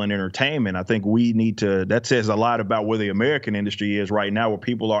appeal and entertainment. I think we need to, that says a lot about where the American industry is right now, where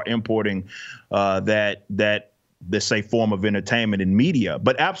people are importing this say form of entertainment and media.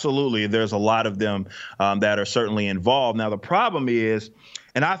 But absolutely, there's a lot of them that are certainly involved. Now, the problem is,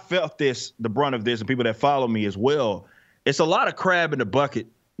 and I felt this, the brunt of this, and people that follow me as well, it's a lot of crab in the bucket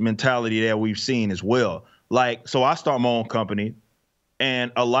mentality that we've seen as well. Like, so I start my own company,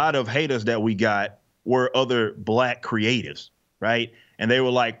 and a lot of haters that we got were other black creatives, right? And they were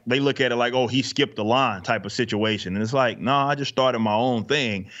like, they look at it like, oh, he skipped the line type of situation. And it's like, no, I just started my own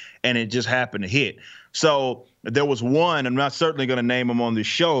thing, and it just happened to hit. So there was one, I'm not certainly going to name him on this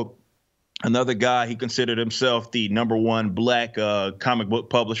show, another guy, he considered himself the #1 black comic book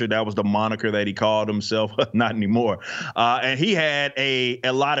publisher. That was the moniker that he called himself. Not anymore. And he had a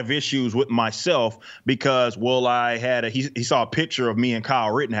lot of issues with myself because, well, he saw a picture of me and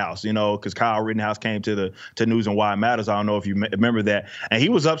Kyle Rittenhouse, you know, because Kyle Rittenhouse came to News and Why It Matters. I don't know if you remember that. And he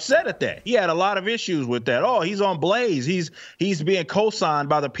was upset at that. He had a lot of issues with that. Oh, he's on Blaze. He's being co-signed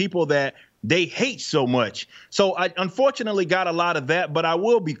by the people that they hate so much. So I unfortunately got a lot of that, but I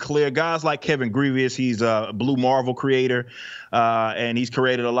will be clear. Guys like Kevin Grievous, he's a Blue Marvel creator, and he's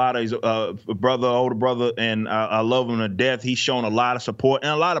created a lot of his older brother, and I love him to death. He's shown a lot of support,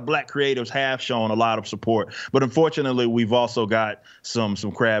 and a lot of black creatives have shown a lot of support. But unfortunately, we've also got some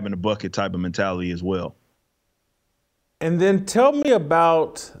crab in the bucket type of mentality as well. And then tell me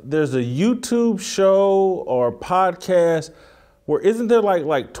about, there's a YouTube show or podcast where isn't there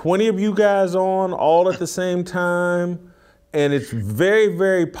like 20 of you guys on all at the same time? And it's very,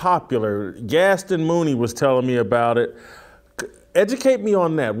 very popular. Gaston Mooney was telling me about it. Educate me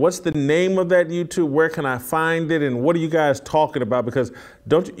on that. What's the name of that YouTube? Where can I find it? And what are you guys talking about? Because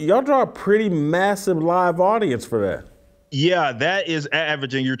y'all draw a pretty massive live audience for that. Yeah, that is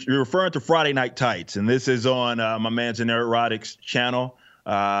averaging. You're referring to Friday Night Tights, and this is on my man's Erotics channel.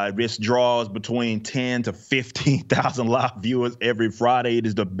 This draws between 10 to 15,000 live viewers every Friday. It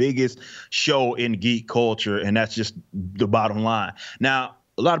is the biggest show in geek culture, and that's just the bottom line. Now,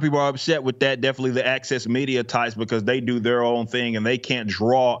 A lot of people are upset with that. Definitely the access media types, because they do their own thing and they can't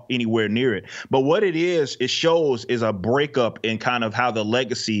draw anywhere near it. But what it shows is a breakup in kind of how the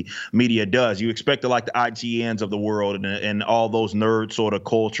legacy media does. You expect like the IGNs of the world and all those nerd sort of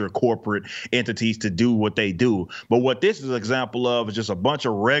culture, corporate entities to do what they do. But what this is an example of is just a bunch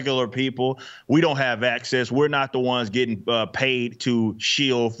of regular people. We don't have access. We're not the ones getting paid to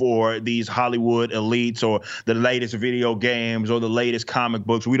shield for these Hollywood elites or the latest video games or the latest comic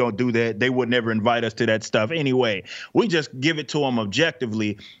books. We don't do that. They would never invite us to that stuff anyway. We just give it to them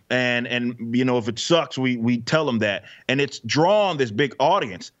objectively, and you know, if it sucks, we tell them that, and it's drawn this big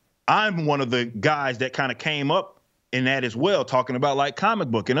audience. I'm one of the guys that kind of came up in that as well, talking about like comic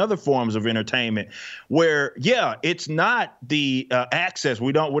book and other forms of entertainment, where it's not the access.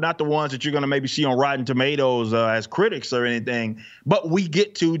 We're not the ones that you're going to maybe see on Rotten Tomatoes as critics or anything, but we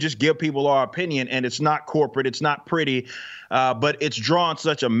get to just give people our opinion, and it's not corporate, it's not pretty, but it's drawn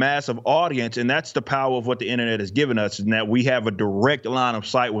such a massive audience, and that's the power of what the internet has given us, in that we have a direct line of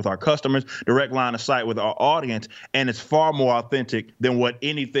sight with our customers, direct line of sight with our audience, and it's far more authentic than what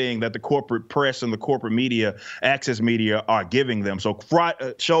anything that the corporate press and the corporate media, access media, are giving them. So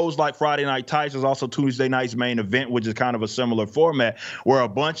shows like Friday Night Tights is also Tuesday Night's Main Event, which is kind of a similar format, where a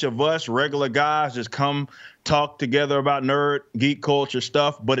bunch of us regular guys just come talk together about nerd, geek culture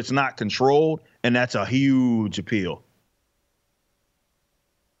stuff, but it's not controlled, and that's a huge appeal.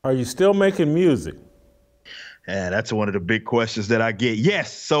 Are you still making music? And that's one of the big questions that I get.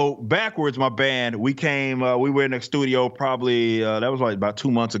 Yes. So Backwards, my band, we were in the studio probably, that was like about 2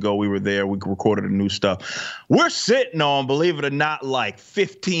 months ago. We were there. We recorded the new stuff. We're sitting on, believe it or not, like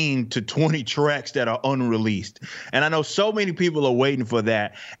 15 to 20 tracks that are unreleased. And I know so many people are waiting for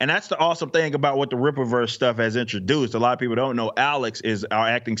that. And that's the awesome thing about what the Rippaverse stuff has introduced. A lot of people don't know Alex is our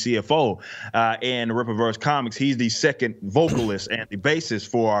acting CFO in Rippaverse Comics. He's the second vocalist and the bassist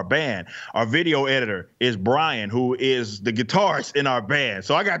for our band. Our video editor is Brian, who is the guitarist in our band.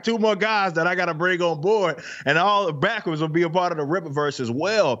 So I got 2 more guys that I got to bring on board, and all the Backwards will be a part of the Rippaverse as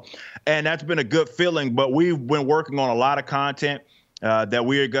well. And that's been a good feeling. But we've been working on a lot of content that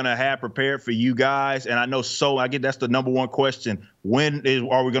we are going to have prepared for you guys. And I know, I get that's the #1 question. When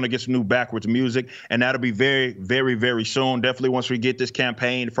are we going to get some new Backwards music? And that'll be very, very, very soon. Definitely once we get this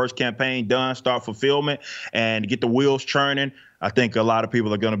campaign, the first campaign done, start fulfillment, and get the wheels churning. I think a lot of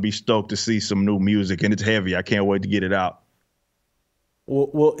people are going to be stoked to see some new music, and it's heavy. I can't wait to get it out.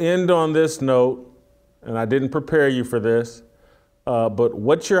 We'll end on this note, and I didn't prepare you for this, but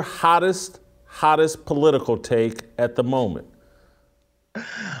what's your hottest political take at the moment?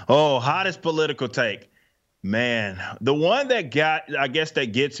 Oh, hottest political take. Man, the one that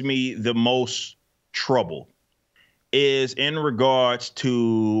gets me the most trouble is in regards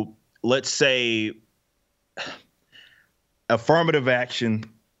to, let's say, affirmative action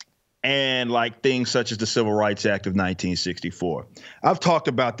and like things such as the Civil Rights Act of 1964. I've talked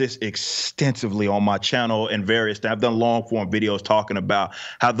about this extensively on my channel and I've done long form videos talking about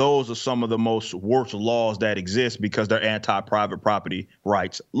how those are some of the most worst laws that exist because they're anti-private property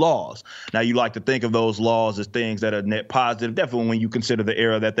rights laws. Now, you like to think of those laws as things that are net positive, definitely when you consider the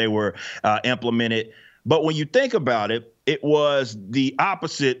era that they were implemented. But when you think about it, it was the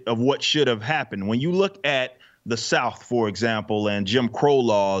opposite of what should have happened. When you look at the South, for example, and Jim Crow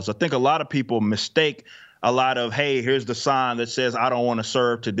laws, I think a lot of people mistake a lot of, hey, here's the sign that says I don't want to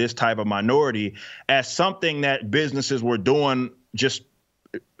serve to this type of minority, as something that businesses were doing just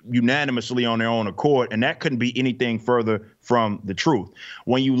unanimously on their own accord, and that couldn't be anything further from the truth.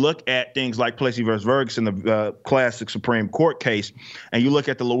 When you look at things like Plessy versus Ferguson, the classic Supreme Court case, and you look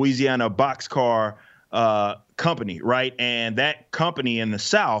at the Louisiana boxcar company, right, and that company in the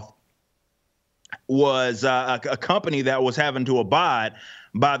South was a company that was having to abide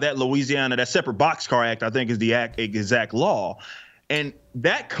by that separate boxcar act, I think is the exact law. And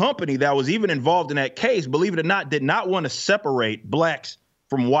that company that was even involved in that case, believe it or not, did not want to separate blacks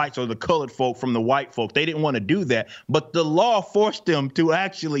from whites or the colored folk from the white folk. They didn't want to do that, but the law forced them to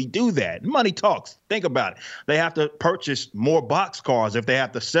actually do that. Money talks. Think about it. They have to purchase more boxcars if they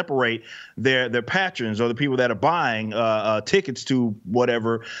have to separate their patrons or the people that are buying tickets to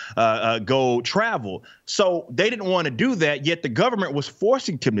whatever go travel. So they didn't want to do that, yet the government was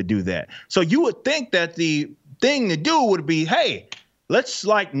forcing them to do that. So you would think that the thing to do would be, hey, let's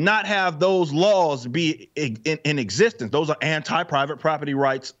like not have those laws be in existence. Those are anti-private property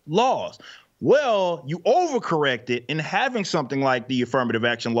rights laws. Well, you overcorrected in having something like the affirmative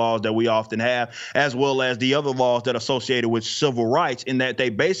action laws that we often have, as well as the other laws that are associated with civil rights, in that they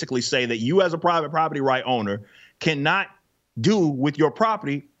basically say that you as a private property right owner cannot do with your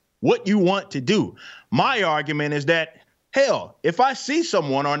property what you want to do. My argument is that Hell, if I see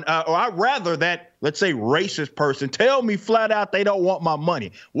someone or I'd rather that, let's say, racist person tell me flat out they don't want my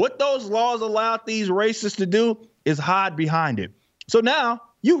money. What those laws allowed these racists to do is hide behind it. So now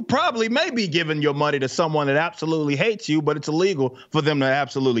you probably may be giving your money to someone that absolutely hates you, but it's illegal for them to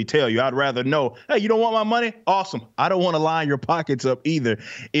absolutely tell you. I'd rather know, hey, you don't want my money? Awesome. I don't want to line your pockets up either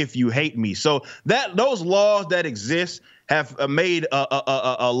if you hate me. So those laws that exist have made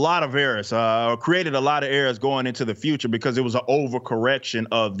a lot of errors, or created a lot of errors going into the future because it was an overcorrection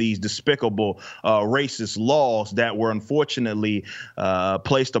of these despicable racist laws that were unfortunately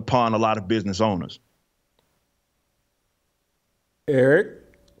placed upon a lot of business owners. Eric,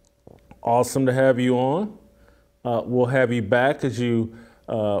 awesome to have you on. We'll have you back as you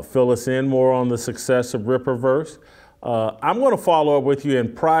fill us in more on the success of Rippaverse. I'm going to follow up with you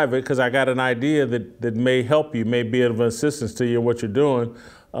in private because I got an idea that may help you, may be of assistance to you in what you're doing.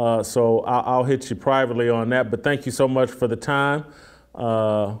 So I'll hit you privately on that. But thank you so much for the time.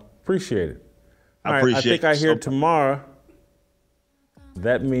 Appreciate it. All right, I think I hear tomorrow.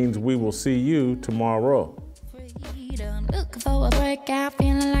 That means we will see you tomorrow. Looking for a breakout,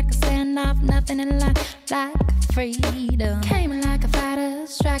 feeling like a standoff, nothing in life like freedom. Came like a fighter,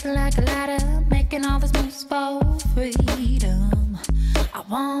 striking like a ladder, making all these moves for freedom. I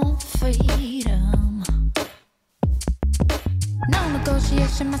want freedom. No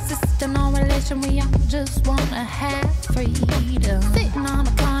negotiation, my sister, no relation. We all just wanna have freedom. Sitting on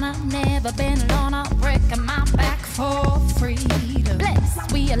the corner, never been alone. I'm breaking my back for freedom.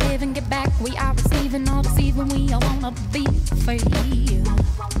 Blessed, we are living, get back. We are receiving, all deceiving. We all wanna be free.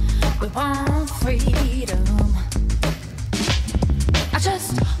 We want freedom.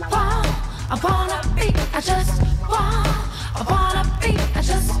 I wanna be. I just want.